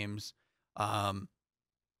these teams.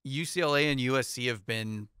 UCLA and USC have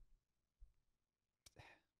been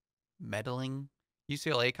meddling.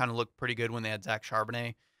 UCLA kind of looked pretty good when they had Zach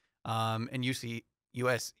Charbonnet. And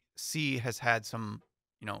USC has had some,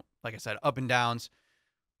 like I said, up and downs.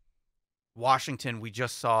 Washington, we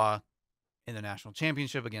just saw in the national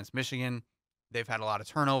championship against Michigan. They've had a lot of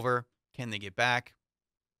turnover. Can they get back?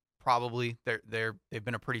 Probably. They've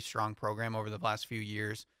been a pretty strong program over the last few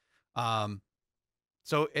years.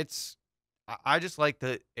 So I just like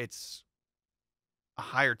that it's a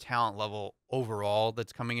higher talent level overall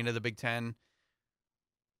that's coming into the Big Ten,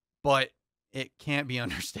 but it can't be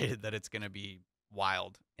understated that it's going to be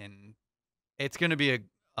wild, and it's going to be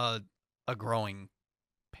a growing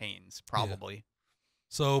pains probably. Yeah.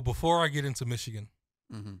 So before I get into Michigan,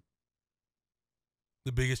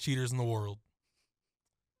 the biggest cheaters in the world,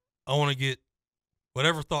 I want to get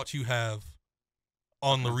whatever thoughts you have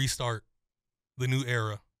on the restart, the new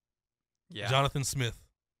era. Yeah. Jonathan Smith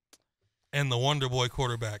and the Wonder Boy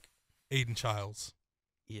quarterback, Aiden Childs.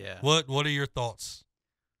 Yeah. What are your thoughts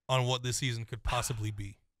on what this season could possibly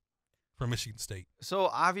be for Michigan State? So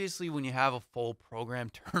obviously when you have a full program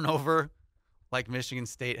turnover like Michigan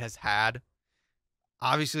State has had,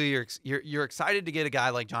 obviously you're excited to get a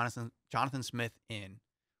guy like Jonathan Smith in,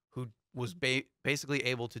 who was basically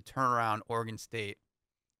able to turn around Oregon State.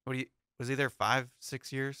 Was he there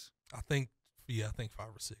 5-6 years? I think 5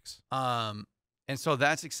 or 6. And so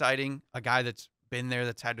that's exciting. A guy that's been there,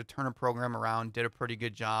 that's had to turn a program around, did a pretty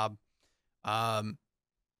good job. Now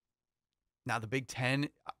the Big Ten,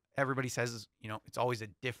 everybody says, it's always a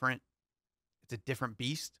different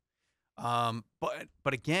beast. But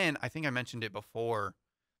again, I think I mentioned it before.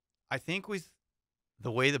 I think with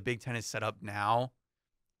the way the Big Ten is set up now,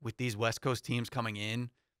 with these West Coast teams coming in,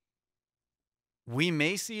 we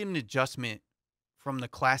may see an adjustment from the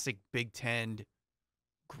classic Big Ten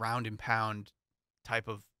ground and pound type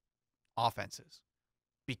of offenses,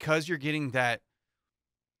 because you're getting that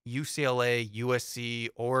UCLA, USC,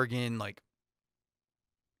 Oregon, like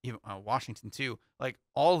even Washington too. Like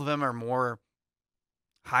all of them are more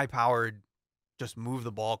high-powered, just move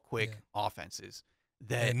the ball quick offenses.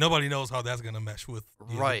 And nobody knows how that's going to mesh with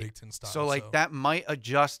the Big Ten style. So that might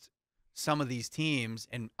adjust some of these teams,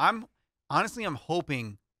 and I'm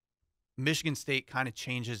hoping Michigan State kind of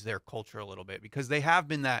changes their culture a little bit, because they have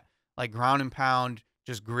been that like ground and pound,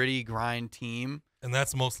 just gritty grind team. And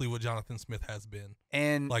that's mostly what Jonathan Smith has been.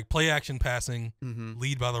 And like play action passing,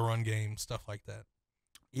 lead by the run game, stuff like that.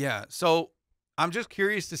 Yeah. So I'm just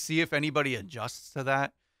curious to see if anybody adjusts to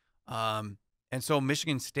that. And so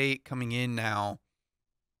Michigan State coming in now,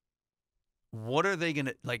 what are they going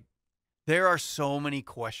to like? There are so many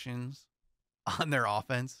questions on their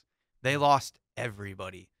offense. They lost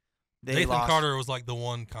everybody. Nathan Carter was like the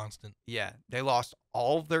one constant. Yeah, they lost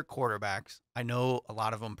all of their quarterbacks. I know a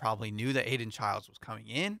lot of them probably knew that Aiden Childs was coming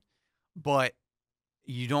in, but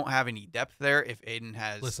you don't have any depth there if Aiden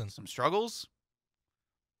has some struggles.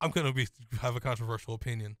 I'm going to have a controversial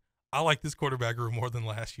opinion. I like this quarterback room more than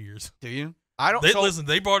last year's. Do you? Listen,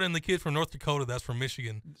 they brought in the kid from North Dakota that's from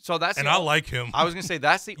Michigan. So I like him. I was going to say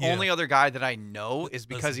that's the only other guy that I know is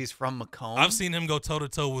because he's from Macomb. I've seen him go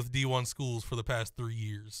toe-to-toe with D1 schools for the past 3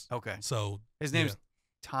 years. Okay. So his name's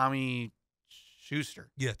Tommy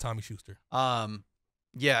Schuster. Yeah, Tommy Schuster.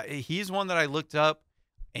 Yeah, he's one that I looked up,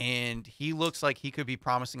 and he looks like he could be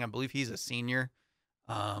promising. I believe he's a senior.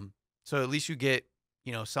 So at least you get,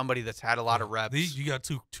 somebody that's had a lot of reps. You got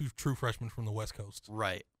two true freshmen from the West Coast.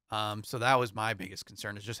 Right. So that was my biggest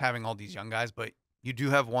concern is just having all these young guys, but you do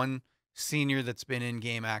have one senior that's been in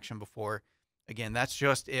game action before. Again, that's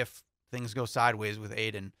just if things go sideways with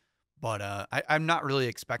Aiden, but I'm not really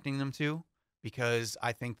expecting them to because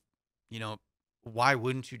I think, why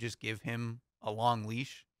wouldn't you just give him a long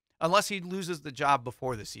leash unless he loses the job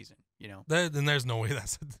before the season, Then there's no way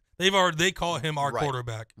they call him our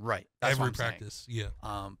quarterback. Right. That's every practice. Saying.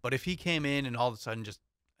 Yeah. But if he came in and all of a sudden just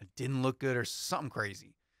didn't look good or something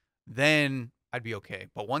crazy, then I'd be okay.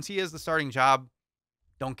 But once he has the starting job,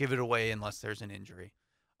 don't give it away unless there's an injury.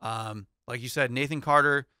 Like you said, Nathan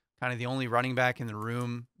Carter, kind of the only running back in the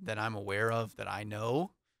room that I'm aware of that I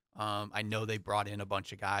know. I know they brought in a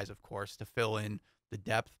bunch of guys, of course, to fill in the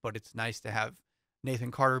depth, but it's nice to have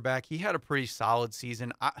Nathan Carter back. He had a pretty solid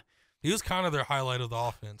season. He was kind of their highlight of the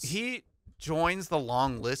offense. He joins the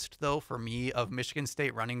long list, though, for me of Michigan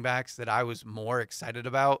State running backs that I was more excited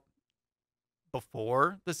about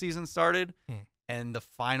before the season started, and the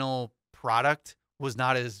final product was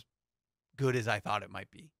not as good as I thought it might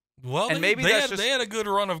be. Well, and maybe they had a good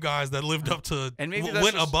run of guys that lived up to and maybe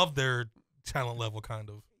went above their talent level, kind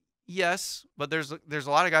of. Yes, but there's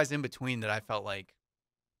a lot of guys in between that I felt like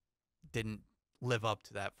didn't live up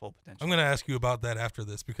to that full potential. I'm going to ask you about that after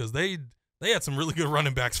this because they had some really good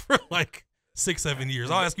running backs for like 6-7 years.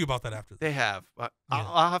 I'll ask you about that after this. They have. But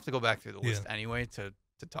I'll have to go back through the list anyway to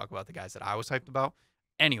talk about the guys that I was hyped about.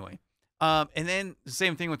 Anyway, and then the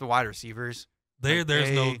same thing with the wide receivers.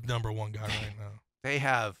 There's no number one guy right now. They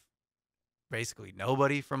have basically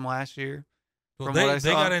nobody from last year. Well,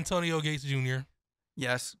 they got Antonio Gates Jr.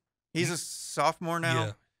 Yes. He's a sophomore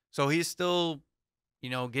now. So he's still,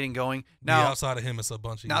 getting going. Now, outside of him, it's a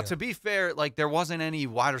bunch of Now, to be fair, like there wasn't any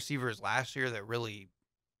wide receivers last year that really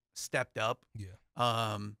stepped up.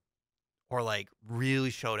 Yeah. Or like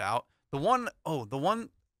really showed out. The one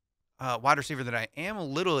wide receiver that I am a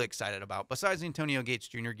little excited about, besides Antonio Gates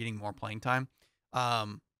Jr. getting more playing time,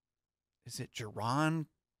 is it Jerron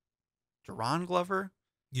Glover?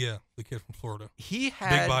 Yeah, the kid from Florida. He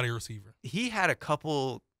had big body receiver. He had a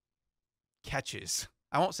couple catches.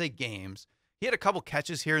 I won't say games. He had a couple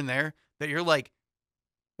catches here and there that you're like,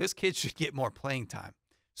 this kid should get more playing time.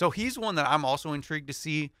 So he's one that I'm also intrigued to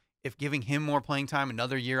see if giving him more playing time,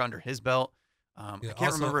 another year under his belt. I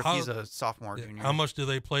can't remember if he's a sophomore or junior. How much do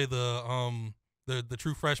they play the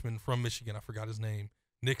true freshman from Michigan? I forgot his name.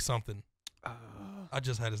 Nick something. I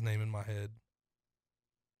just had his name in my head.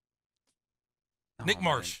 Nick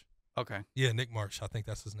Marsh. Okay. Yeah, Nick Marsh. I think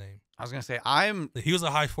that's his name. I was gonna say he was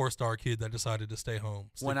a high 4-star kid that decided to stay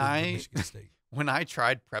home. Michigan State. When I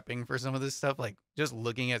tried prepping for some of this stuff, like just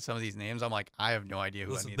looking at some of these names, I'm like, I have no idea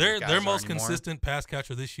who any of these guys their are most anymore. consistent pass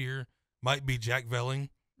catcher this year might be Jack Velling,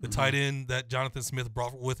 the tight end that Jonathan Smith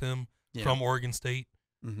brought with him from Oregon State,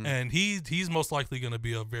 and he's most likely going to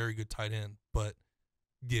be a very good tight end. But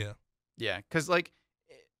yeah, because like,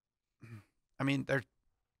 I mean, their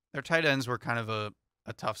tight ends were kind of a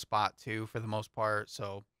tough spot too for the most part.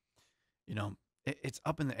 So, it's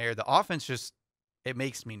up in the air. The offense it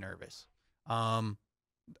makes me nervous. I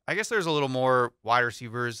guess there's a little more wide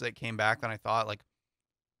receivers that came back than I thought. Like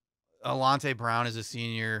Alante Brown is a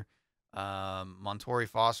senior. Montori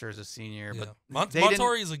Foster is a senior, but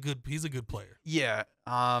Montori is he's a good player. Yeah.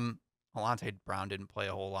 Alante Brown didn't play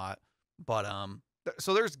a whole lot, but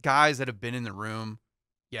so there's guys that have been in the room.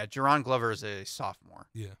 Yeah, Jerron Glover is a sophomore.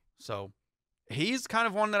 Yeah. So he's kind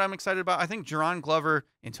of one that I'm excited about. I think Jerron Glover,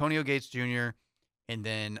 Antonio Gates Jr., and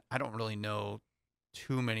then I don't really know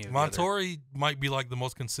too many of Montori might be like the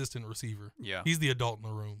most consistent receiver. Yeah. He's the adult in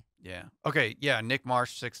the room. Yeah. Okay. Yeah. Nick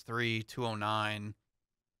Marsh, 6'3", 209.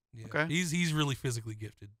 Yeah. Okay. He's really physically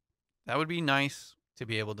gifted. That would be nice to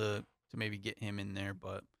be able to maybe get him in there,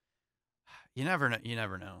 but you never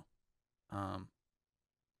know.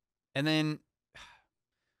 And then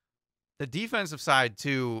the defensive side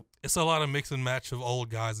too. It's a lot of mix and match of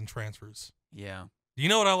old guys and transfers. Yeah. You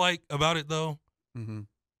know what I like about it though? Mm-hmm.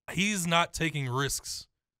 He's not taking risks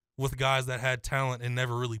with guys that had talent and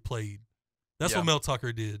never really played. That's what Mel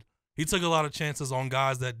Tucker did. He took a lot of chances on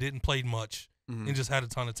guys that didn't play much and just had a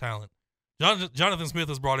ton of talent. Jonathan Smith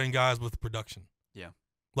has brought in guys with production. Yeah.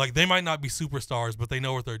 Like, they might not be superstars, but they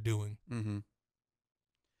know what they're doing. Mm-hmm.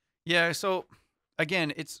 Yeah, so,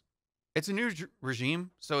 again, it's a new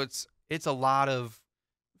regime, so it's a lot of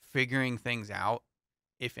figuring things out,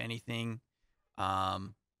 if anything.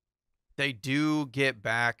 They do get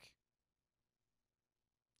back.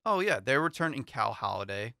 Oh, yeah, they're returning Cal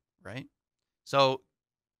Holiday, right? So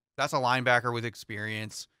that's a linebacker with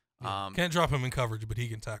experience. Yeah. Can't drop him in coverage, but he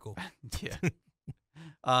can tackle. Yeah.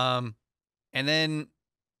 And then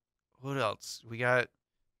what else? We got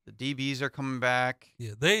the DBs are coming back.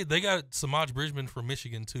 Yeah, they got Samaj Bridgman from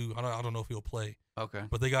Michigan too. I don't know if he'll play. Okay.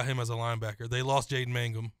 But they got him as a linebacker. They lost Jaden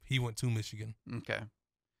Mangum. He went to Michigan. Okay.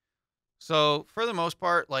 So for the most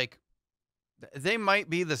part, like, they might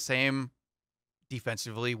be the same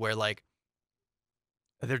defensively, where like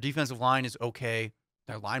their defensive line is okay.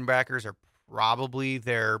 Their linebackers are probably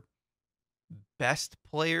their best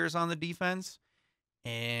players on the defense,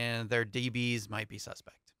 and their DBs might be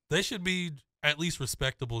suspect. They should be at least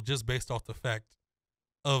respectable just based off the fact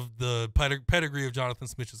of the pedigree of Jonathan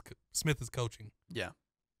Smith's coaching. Yeah.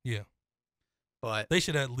 Yeah. But they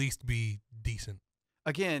should at least be decent.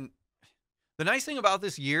 Again, the nice thing about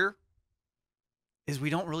this year is we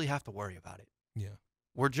don't really have to worry about it. Yeah.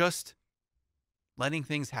 We're just letting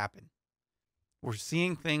things happen. We're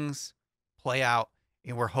seeing things play out,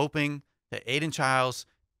 and we're hoping that Aiden Childs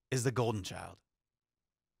is the golden child.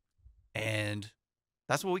 And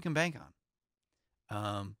that's what we can bank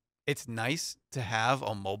on. It's nice to have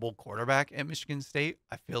a mobile quarterback at Michigan State.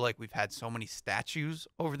 I feel like we've had so many statues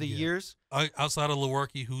over the years. Outside of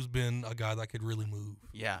Lewerke, who's been a guy that could really move.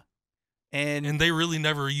 Yeah. And they really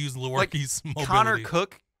never used Lewerke's mobility. Connor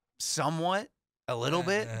Cook somewhat, a little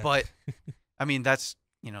bit, but I mean, that's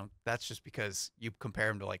just because you compare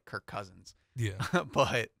him to like Kirk Cousins. Yeah.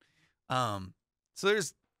 But so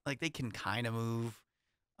there's like, they can kind of move.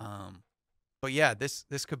 But yeah, this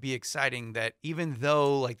could be exciting, that even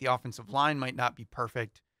though like the offensive line might not be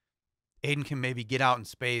perfect, Aiden can maybe get out in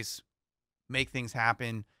space, make things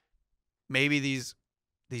happen. Maybe these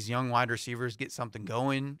young wide receivers get something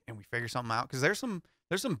going and we figure something out, because there's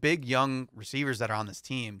some big young receivers that are on this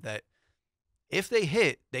team that if they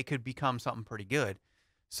hit, they could become something pretty good.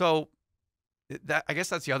 So that, I guess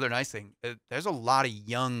that's the other nice thing. There's a lot of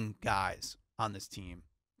young guys on this team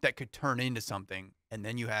that could turn into something, and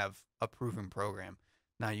then you have a proven program.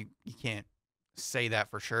 Now you can't say that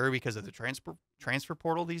for sure because of the transfer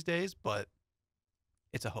portal these days, but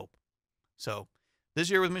it's a hope. So this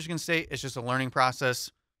year with Michigan State, it's just a learning process.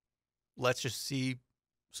 Let's just see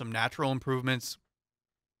some natural improvements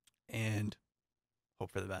and hope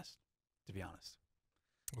for the best, to be honest.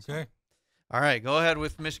 Okay. So, all right, go ahead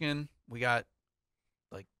with Michigan. We got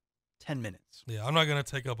like 10 minutes. Yeah, I'm not going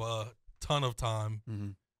to take up a ton of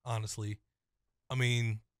time, honestly. I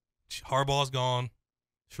mean, Harbaugh's gone.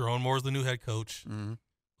 Sharon Moore's the new head coach.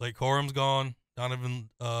 Blake Corum's gone. Donovan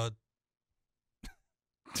Edwards?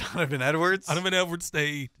 Donovan Edwards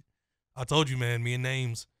stayed. I told you, man, me and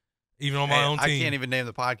names. Even on my own team. I can't even name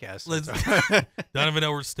the podcast. Donovan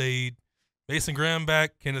Edwards stayed. Mason Graham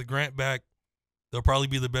back. Kenneth Grant back. They'll probably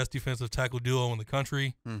be the best defensive tackle duo in the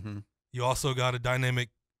country. You also got a dynamic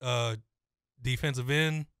defensive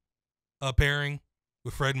end pairing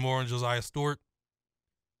with Fred Moore and Josiah Stewart.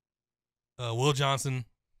 Will Johnson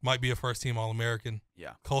might be a first-team All-American.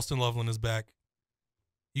 Yeah. Colston Loveland is back.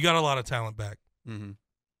 You got a lot of talent back.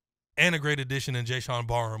 And a great addition in Jayshawn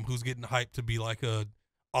Barham, who's getting hyped to be like a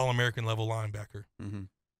All-American level linebacker.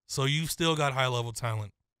 So you've still got high-level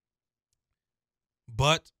talent.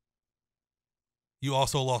 But you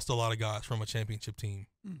also lost a lot of guys from a championship team.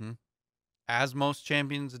 As most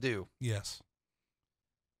champions do. Yes.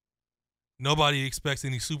 Nobody expects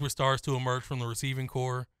any superstars to emerge from the receiving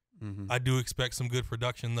core. I do expect some good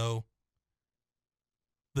production, though.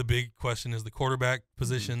 The big question is the quarterback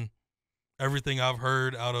position. Everything I've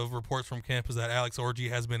heard out of reports from camp is that Alex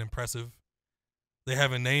Orji has been impressive. They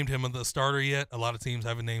haven't named him the starter yet. A lot of teams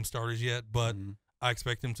haven't named starters yet, but I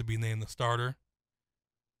expect him to be named the starter.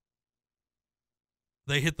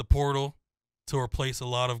 They hit the portal to replace a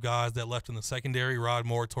lot of guys that left in the secondary. Rod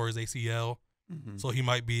Moore tore his ACL, so he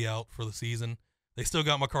might be out for the season. They still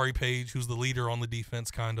got Makari Page, who's the leader on the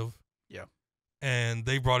defense, kind of. Yeah. And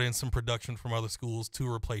they brought in some production from other schools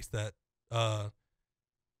to replace that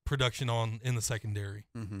production in the secondary.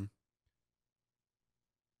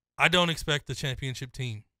 I don't expect the championship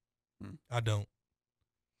team. I don't.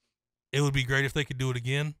 It would be great if they could do it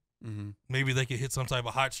again. Maybe they could hit some type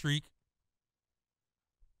of hot streak.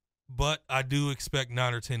 But I do expect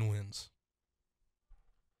 9 or 10 wins.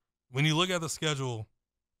 When you look at the schedule,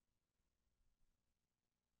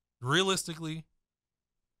 realistically,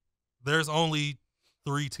 there's only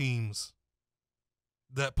 3 teams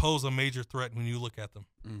that pose a major threat when you look at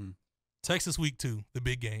them. Texas week 2, the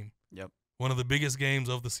big game. Yep. One of the biggest games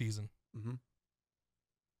of the season. Mm-hmm.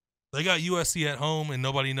 They got USC at home, and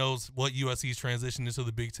nobody knows what USC's transition into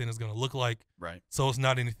the Big Ten is going to look like. Right. So it's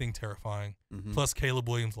not anything terrifying. Mm-hmm. Plus, Caleb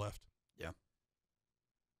Williams left. Yeah.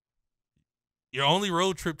 Your only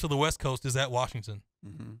road trip to the West Coast is at Washington.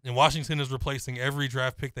 Mm-hmm. And Washington is replacing every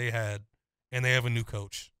draft pick they had, and they have a new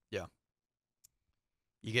coach. Yeah.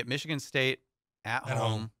 You get Michigan State at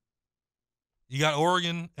home. You got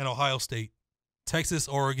Oregon and Ohio State. Texas,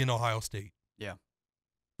 Oregon, Ohio State. Yeah.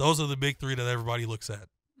 Those are the big 3 that everybody looks at.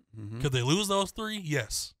 Mm-hmm. Could they lose those 3?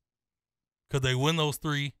 Yes. Could they win those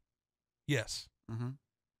 3? Yes. Mm-hmm.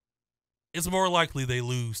 It's more likely they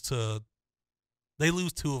lose 2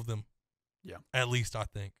 of them. Yeah. At least, I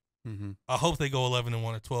think. Mm-hmm. I hope they go 11-1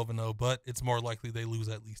 or 12-0, but it's more likely they lose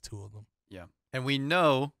at least 2 of them. Yeah. And we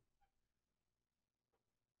know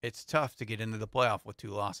it's tough to get into the playoff with 2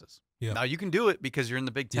 losses. Yeah. Now you can do it because you're in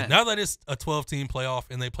the Big Ten. Yeah, now that it's a 12-team playoff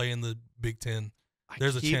and they play in the Big Ten,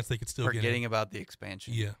 there's a chance they could still get in. Forgetting about the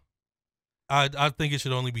expansion. Yeah. I think it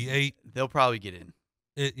should only be 8. They'll probably get in.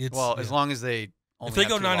 As long as they only if they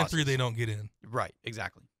go have 9 losses. and 3, they don't get in. Right,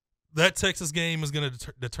 exactly. That Texas game is going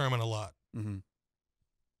to determine a lot. Mm-hmm.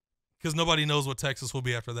 Because nobody knows what Texas will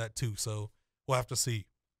be after that, too. So we'll have to see.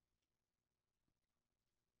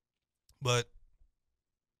 But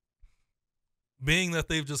being that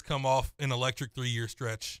they've just come off an electric 3-year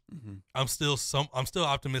stretch, mm-hmm. I'm still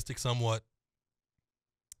optimistic somewhat.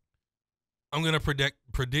 I'm going to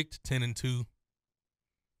predict 10-2.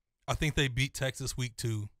 I think they beat Texas week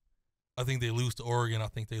 2. I think they lose to Oregon. I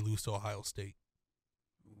think they lose to Ohio State.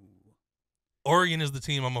 Ooh. Oregon is the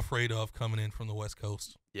team I'm afraid of coming in from the West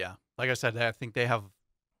Coast. Yeah. Like I said, I think they have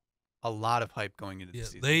a lot of hype going into the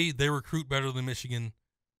season. They recruit better than Michigan,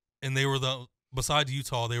 and they were besides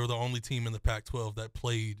Utah, they were the only team in the Pac-12 that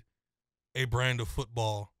played a brand of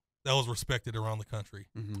football that was respected around the country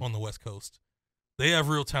mm-hmm. on the West Coast. They have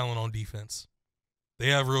real talent on defense. They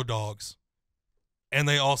have real dogs. And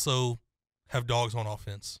they also have dogs on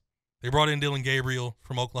offense. They brought in Dylan Gabriel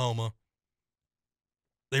from Oklahoma.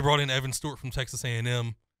 They brought in Evan Stewart from Texas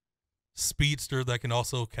A&M. Speedster that can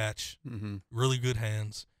also catch. Mm-hmm. Really good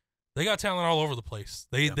hands. They got talent all over the place.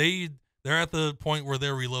 They're at the point where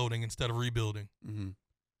they're reloading instead of rebuilding. Mm-hmm.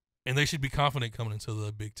 And they should be confident coming into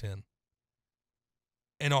the Big Ten.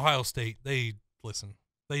 And Ohio State, they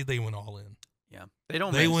went all in. Yeah.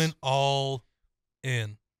 They went all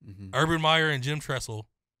in. Mm-hmm. Urban Meyer and Jim Tressel,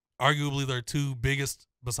 arguably their 2 biggest,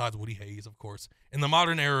 besides Woody Hayes, of course. In the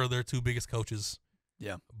modern era, their 2 biggest coaches.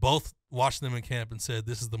 Yeah. Both watched them in camp and said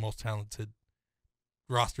this is the most talented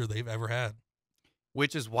roster they've ever had.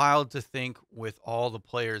 Which is wild to think with all the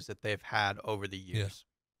players that they've had over the years.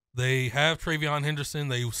 Yeah. They have Travion Henderson.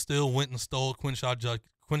 They still went and stole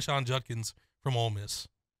Quinshon Judkins from Ole Miss.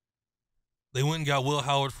 They went and got Will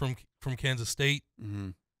Howard from Kansas State, mm-hmm.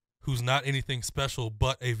 who's not anything special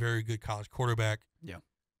but a very good college quarterback. Yeah.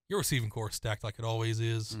 Your receiving core is stacked like it always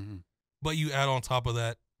is. Mm-hmm. But you add on top of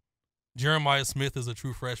that, Jeremiah Smith is a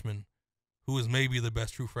true freshman who is maybe the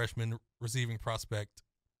best true freshman receiving prospect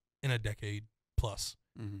in a decade plus.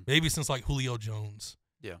 Mm-hmm. Maybe since like Julio Jones.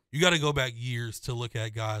 Yeah. You got to go back years to look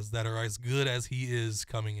at guys that are as good as he is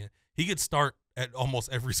coming in. He could start at almost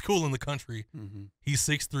every school in the country. Mm-hmm. He's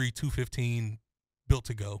 6'3", 215, built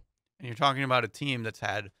to go. And you're talking about a team that's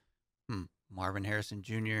had Marvin Harrison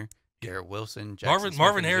Jr., Garrett Wilson, Jackson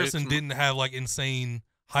Marvin Harrison didn't have like insane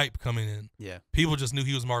hype coming in. Yeah. People just knew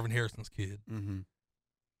he was Marvin Harrison's kid. Mm-hmm.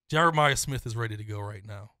 Jeremiah Smith is ready to go right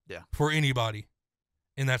now. Yeah. For anybody.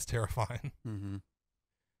 And that's terrifying. Mm-hmm.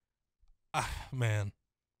 Man.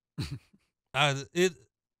 How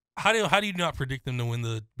do you not predict them to win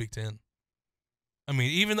the Big Ten? I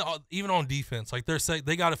mean, even on defense, like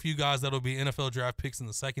they got a few guys that'll be NFL draft picks in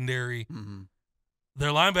the secondary. Mm-hmm.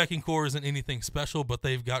 Their linebacking core isn't anything special, but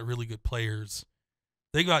they've got really good players.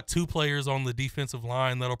 They got 2 players on the defensive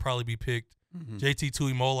line that'll probably be picked. Mm-hmm. JT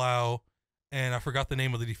Tuimoloau, and I forgot the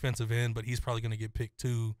name of the defensive end, but he's probably going to get picked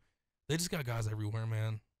too. They just got guys everywhere,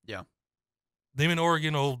 man. Yeah. Them in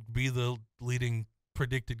Oregon will be the leading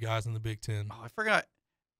predicted guys in the Big Ten. Oh, I forgot.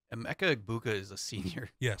 Emeka Egbuka is a senior.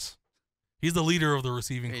 Yes. He's the leader of the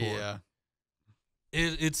receiving corps. Yeah.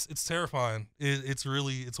 It's terrifying. It's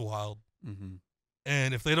wild. Mm-hmm.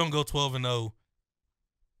 And if they don't go 12-0,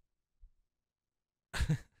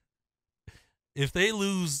 if they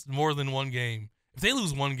lose more than one game, if they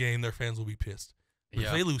lose one game, their fans will be pissed. But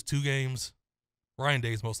if they lose 2 games, Ryan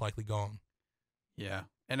Day's most likely gone. Yeah.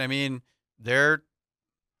 And I mean, they're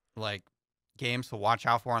like games to watch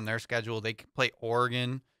out for on their schedule. They play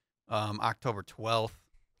Oregon October 12th.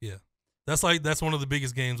 Yeah. That's one of the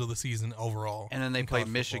biggest games of the season overall. And then they play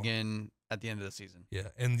Michigan at the end of the season. Yeah.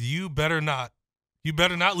 And you better not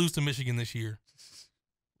lose to Michigan this year.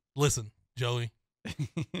 Listen, Joey.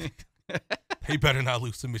 They better not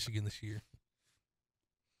lose to Michigan this year.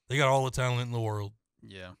 They got all the talent in the world.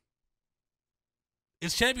 Yeah.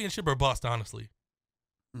 It's championship or bust, honestly.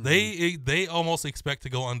 Mm-hmm. They almost expect to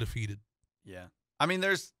go undefeated. Yeah. I mean,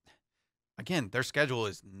 their schedule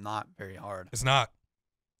is not very hard. It's not.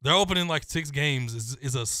 They're opening like 6 games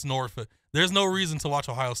is a snore. There's no reason to watch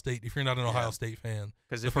Ohio State if you're not an Ohio State fan.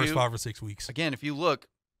 Because the first 5 or 6 weeks. Again, if you look,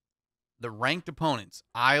 the ranked opponents,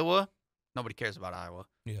 Iowa, nobody cares about Iowa.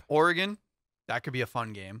 Yeah. Oregon, that could be a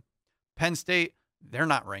fun game. Penn State, they're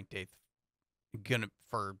not ranked 8th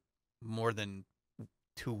for more than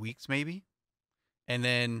 2 weeks maybe. And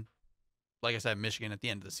then, like I said, Michigan at the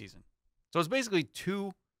end of the season. So it's basically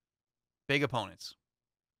 2 big opponents.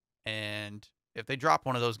 And if they drop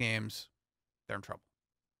one of those games, they're in trouble.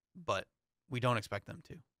 But we don't expect them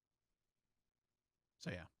to.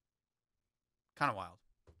 So, yeah. Kind of wild.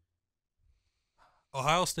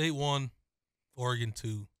 Ohio State 1, Oregon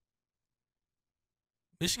 2.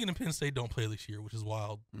 Michigan and Penn State don't play this year, which is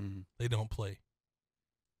wild. Mm-hmm. They don't play.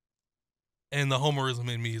 And the homerism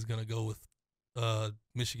in me is going to go with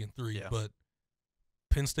Michigan 3. Yeah. But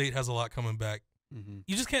Penn State has a lot coming back. Mm-hmm.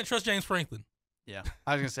 You just can't trust James Franklin. Yeah.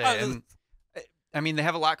 I was going to say, and, I mean, they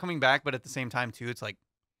have a lot coming back, but at the same time, too, it's like,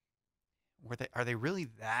 are they really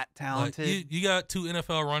that talented? You got 2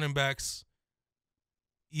 NFL running backs.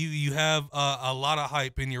 You have a lot of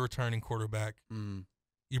hype in your returning quarterback. Mm.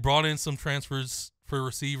 You brought in some transfers for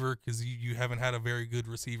receiver because you haven't had a very good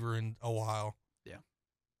receiver in a while. Yeah.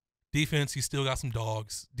 Defense, you still got some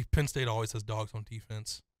dogs. Penn State always has dogs on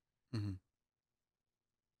defense. Mm-hmm.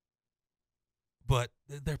 But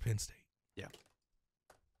they're Penn State. Yeah.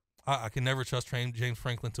 I can never trust James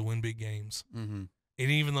Franklin to win big games. Mm-hmm. And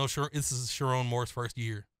even though this is Sharon Moore's first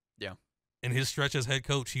year. Yeah. In his stretch as head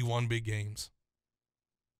coach, he won big games.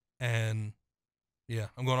 And, yeah,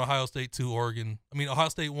 I'm going Ohio State 2, Oregon. I mean, Ohio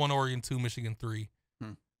State 1, Oregon 2, Michigan 3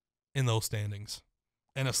 in those standings.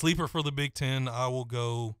 And a sleeper for the Big Ten, I will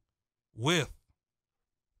go with.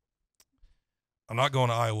 I'm not going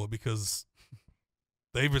to Iowa because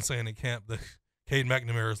they've been saying in camp that Cade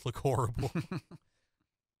McNamara's look horrible.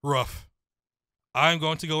 Rough. I'm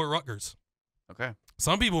going to go with Rutgers. Okay.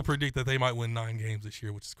 Some people predict that they might win 9 games this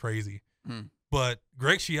year, which is crazy. But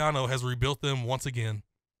Greg Schiano has rebuilt them once again.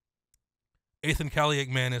 Ethan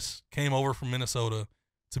Kaliak-Manis came over from Minnesota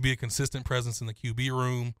to be a consistent presence in the QB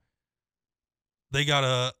room. They got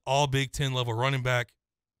a all Big Ten level running back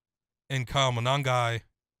in Kyle Monangai,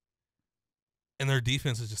 and their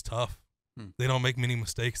defense is just tough. They don't make many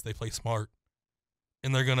mistakes. They play smart,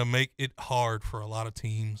 and they're going to make it hard for a lot of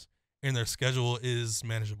teams, and their schedule is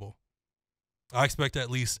manageable. I expect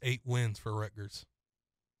at least 8 wins for Rutgers.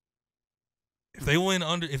 If they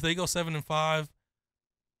if they go 7-5,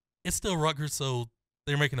 it's still Rutgers, so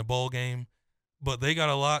they're making a bowl game. But they got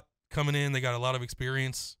a lot coming in. They got a lot of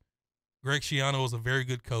experience. Greg Schiano is a very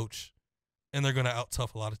good coach, and they're going to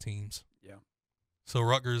out-tough a lot of teams. Yeah. So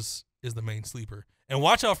Rutgers is the main sleeper. And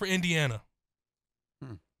watch out for Indiana.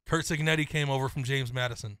 Kurt Cignetti came over from James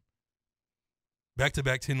Madison.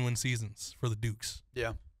 Back-to-back 10-win seasons for the Dukes.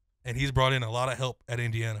 Yeah. And he's brought in a lot of help at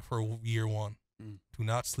Indiana for year 1. Do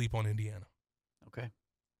not sleep on Indiana. Okay.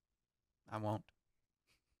 I won't.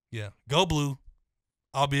 Yeah. Go blue.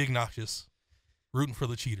 I'll be obnoxious. Rooting for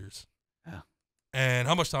the cheaters. Yeah. And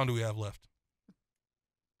how much time do we have left?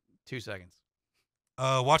 2 seconds.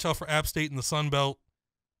 Watch out for App State in the Sun Belt.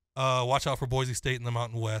 Watch out for Boise State in the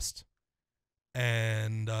Mountain West.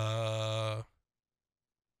 And go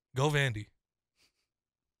Vandy.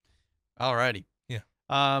 Alrighty.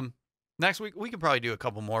 Yeah. Next week, we could probably do a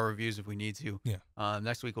couple more reviews if we need to. Yeah.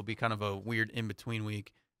 Next week will be kind of a weird in-between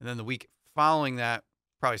week. And then the week following that,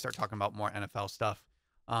 probably start talking about more NFL stuff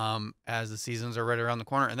as the seasons are right around the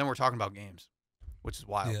corner. And then we're talking about games, which is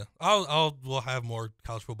wild. Yeah. We'll have more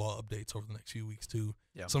college football updates over the next few weeks, too.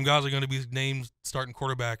 Yeah. Some guys are going to be named starting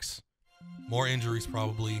quarterbacks. More injuries,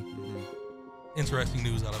 probably. Mm-hmm. Interesting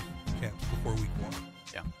news out of camps before week 1.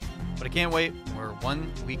 Yeah. But I can't wait. We're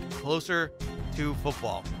 1 week closer to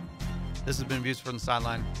football. This has been Views from the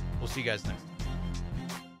Sideline. We'll see you guys next time.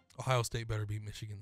 Ohio State better beat Michigan.